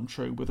Haas aren't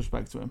true with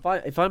respect to him.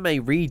 If I may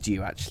read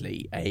you,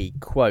 actually, a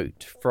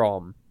quote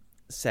from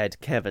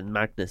said Kevin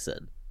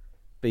Magnussen,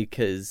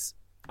 because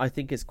I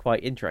think it's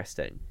quite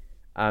interesting,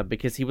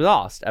 because he was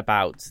asked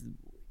about,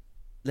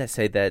 let's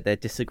say, their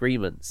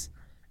disagreements,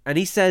 and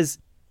he says,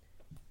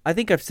 I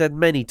think I've said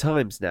many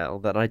times now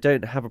that I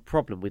don't have a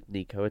problem with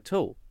Nico at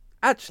all.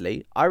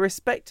 Actually, I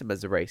respect him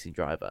as a racing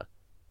driver.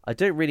 I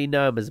don't really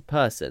know him as a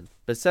person,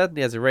 but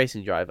certainly as a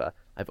racing driver,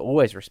 I've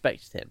always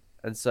respected him,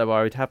 and so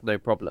I would have no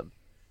problem.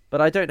 But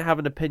I don't have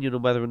an opinion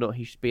on whether or not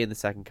he should be in the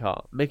second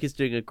car. Mick is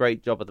doing a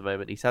great job at the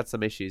moment. He's had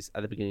some issues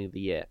at the beginning of the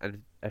year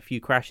and a few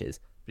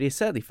crashes, but he's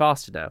certainly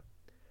faster now.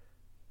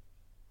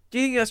 Do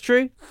you think that's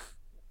true?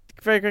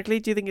 Very quickly,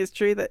 do you think it's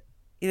true that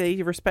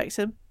he respects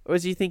him? Or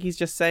do you think he's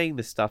just saying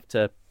this stuff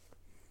to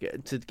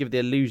give the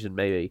illusion,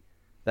 maybe,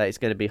 that it's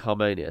going to be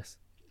harmonious?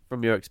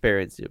 From your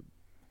experience,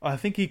 I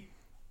think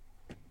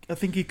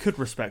think he could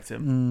respect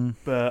him,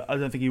 but I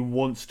don't think he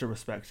wants to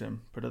respect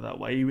him, put it that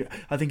way.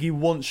 I think he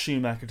wants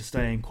Schumacher to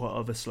stay in, quite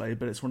obviously,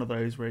 but it's one of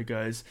those where he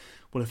goes,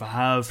 well, if I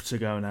have to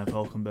go and have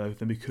Hulkenberg,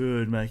 then we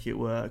could make it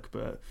work,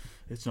 but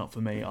it's not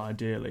for me,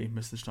 ideally,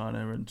 Mr.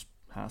 Steiner and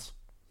Haas.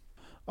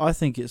 I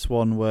think it's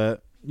one where,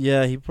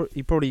 yeah, he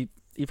probably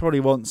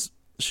wants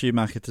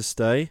Schumacher to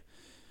stay,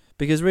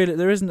 because really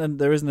there isn't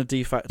a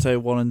de facto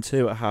 1 and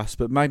 2 at Haas,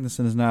 but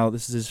Magnussen is now,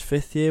 this is his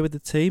 5th year with the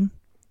team.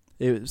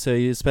 So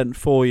he spent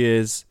 4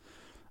 years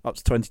up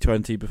to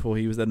 2020 before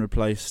he was then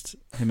replaced.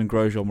 Him and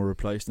Grosjean were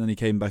replaced, and then he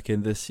came back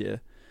in this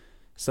year.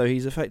 So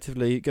he's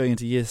effectively going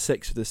into year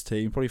 6 with this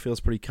team. Probably feels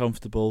pretty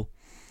comfortable.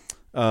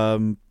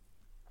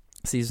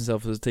 Sees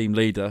himself as a team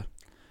leader,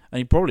 and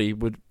he probably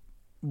would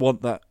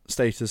want that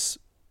status,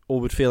 or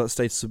would feel that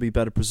status would be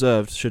better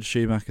preserved should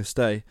Schumacher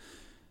stay.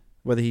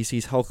 Whether he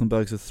sees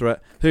Hulkenberg as a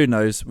threat, who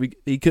knows? We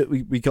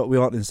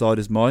aren't inside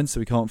his mind, so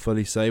we can't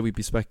fully say. We'd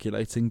be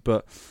speculating,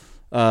 but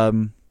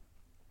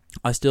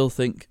I still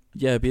think,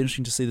 yeah, it'd be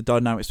interesting to see the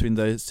dynamics between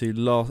those two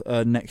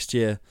next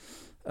year.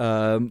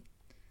 Not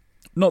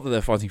that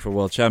they're fighting for a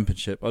world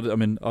championship. I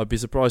mean, I'd be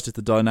surprised if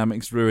the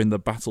dynamics ruin the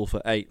battle for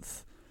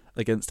 8th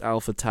against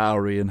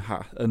AlphaTauri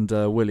and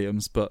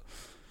Williams. But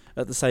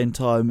at the same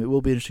time, it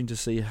will be interesting to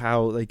see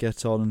how they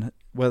get on and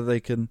whether they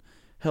can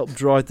help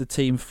drive the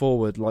team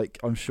forward. Like,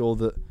 I'm sure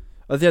that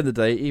at the end of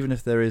the day, even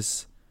if there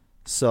is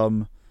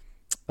some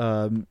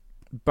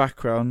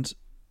background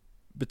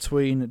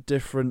between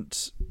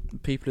different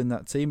people in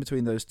that team,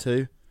 between those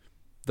two,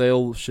 they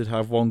all should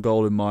have one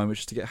goal in mind,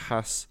 which is to get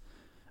Haas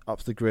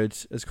up the grid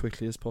as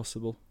quickly as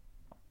possible.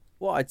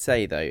 What I'd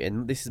say, though,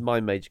 and this is my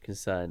major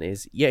concern,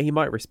 is, yeah, he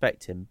might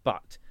respect him,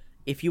 but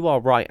if you are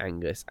right,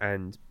 Angus,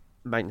 and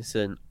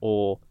Magnussen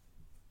or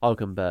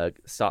Hulkenberg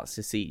starts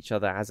to see each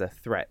other as a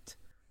threat,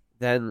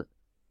 then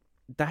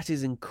that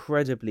is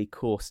incredibly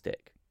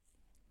caustic.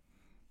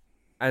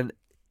 And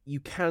you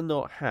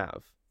cannot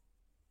have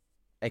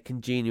a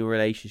congenial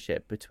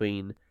relationship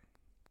between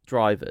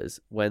drivers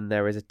when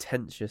there is a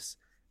tensious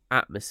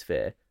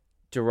atmosphere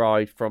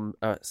derived from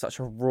such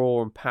a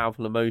raw and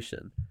powerful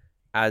emotion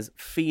as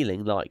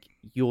feeling like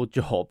your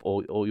job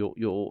or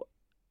your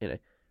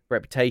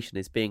reputation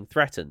is being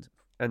threatened.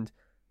 And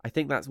I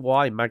think that's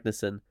why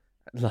Magnussen,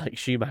 like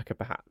Schumacher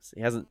perhaps,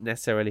 he hasn't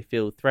necessarily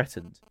feel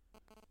threatened.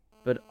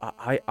 But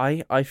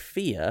I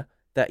fear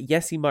that,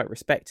 yes, he might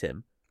respect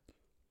him,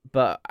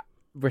 but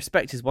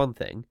respect is one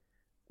thing.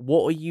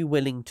 What are you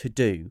willing to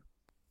do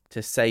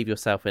to save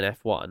yourself in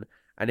F1?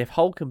 And if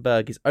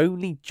Hulkenberg has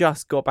only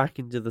just got back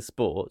into the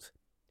sport,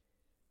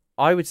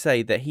 I would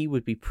say that he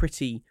would be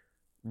pretty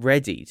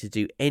ready to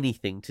do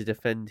anything to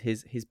defend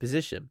his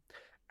position.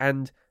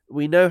 And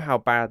we know how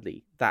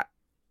badly that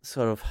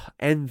sort of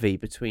envy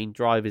between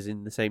drivers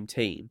in the same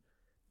team,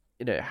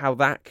 how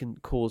that can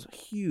cause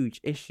huge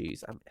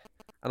issues.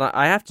 And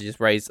I have to just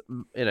raise,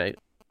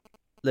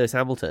 Lewis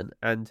Hamilton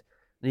and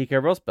Nico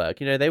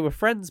Rosberg. They were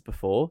friends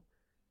before.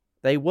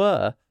 They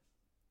were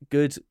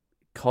good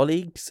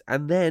colleagues,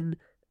 and then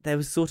there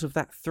was sort of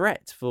that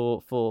threat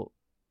for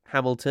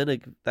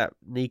Hamilton that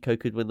Nico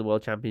could win the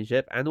World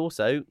Championship, and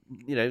also,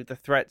 the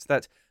threat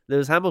that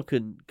Lewis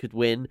Hamilton could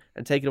win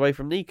and take it away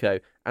from Nico.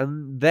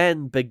 And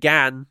then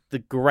began the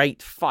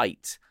great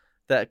fight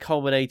that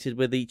culminated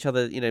with each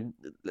other,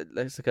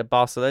 looks like a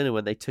Barcelona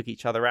when they took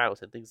each other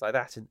out and things like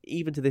that. And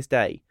even to this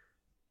day,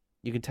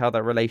 you can tell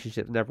that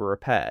relationship's never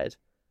repaired.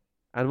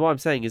 And what I'm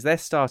saying is they're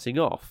starting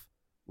off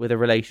with a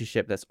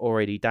relationship that's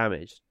already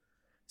damaged.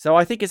 So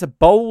I think it's a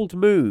bold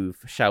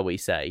move, shall we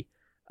say,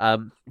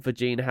 for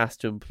Gene Haas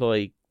to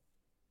employ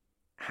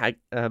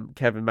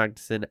Kevin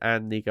Magnussen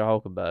and Nico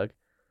Hulkenberg.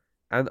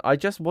 And I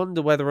just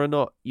wonder whether or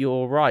not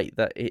you're right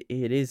that it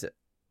is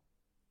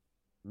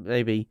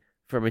maybe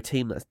from a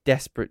team that's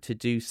desperate to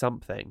do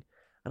something.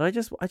 And I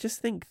just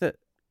think that,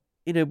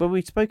 when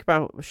we spoke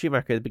about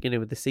Schumacher at the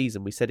beginning of the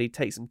season, we said it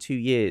takes him 2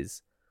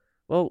 years.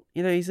 Well,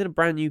 he's in a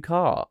brand new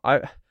car.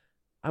 I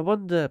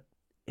wonder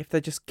if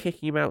they're just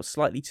kicking him out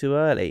slightly too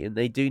early and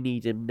they do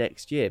need him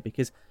next year,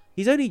 because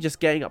he's only just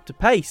getting up to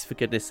pace, for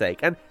goodness sake.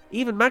 And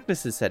even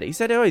Magnussen said it. He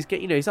said,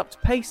 he's up to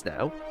pace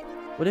now.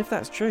 Well, if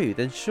that's true,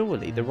 then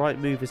surely the right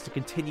move is to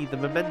continue the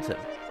momentum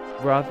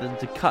rather than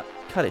to cut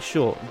it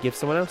short and give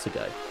someone else a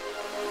go.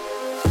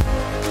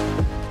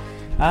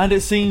 And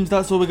it seems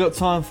that's all we got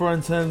time for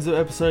in terms of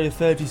episode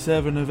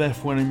 37 of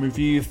F1 in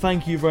Review.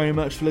 Thank you very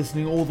much for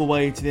listening all the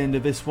way to the end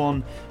of this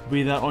one,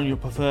 be that on your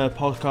preferred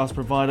podcast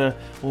provider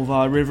or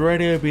via River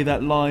Radio, be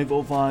that live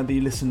or via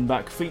the Listen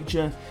Back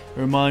feature. A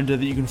reminder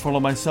that you can follow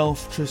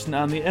myself, Tristan,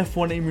 and the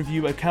F1 in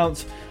Review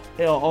account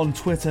on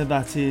Twitter,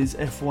 that is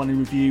F1 in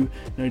Review,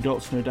 no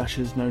dots, no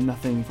dashes, no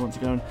nothing. If you want to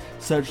go and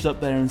search it up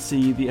there and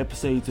see the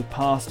episodes of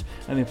past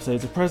and the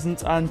episodes of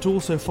present, and to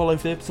also follow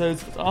the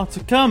episodes that are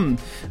to come.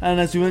 And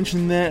as we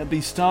mentioned there at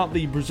the start,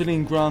 the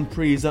Brazilian Grand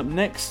Prix is up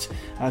next.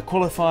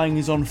 Qualifying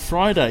is on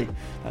Friday.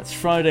 That's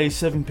Friday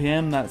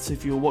 7pm. That's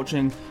if you're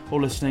watching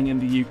or listening in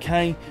the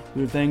UK.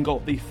 We've then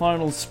got the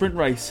final sprint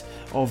race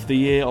of the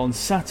year on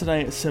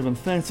Saturday at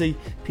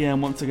 7:30pm.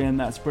 Once again,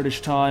 that's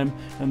British time.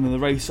 And then the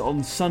race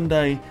on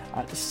Sunday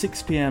at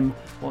 6pm.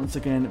 Once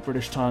again,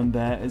 British time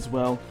there as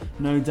well.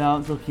 No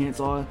doubt, looking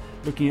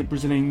at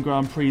Brazilian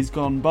Grand Prix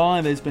gone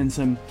by, there's been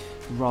some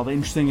rather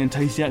interesting and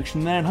tasty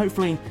action there, and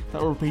hopefully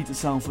that will repeat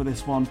itself for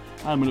this one.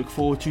 And we look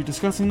forward to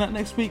discussing that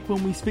next week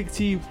when we speak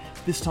to you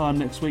this time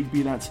next week,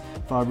 be that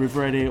via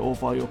River Radio or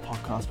via your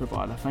podcast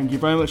provider. Thank you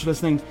very much for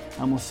listening,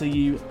 and we'll see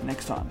you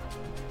next time.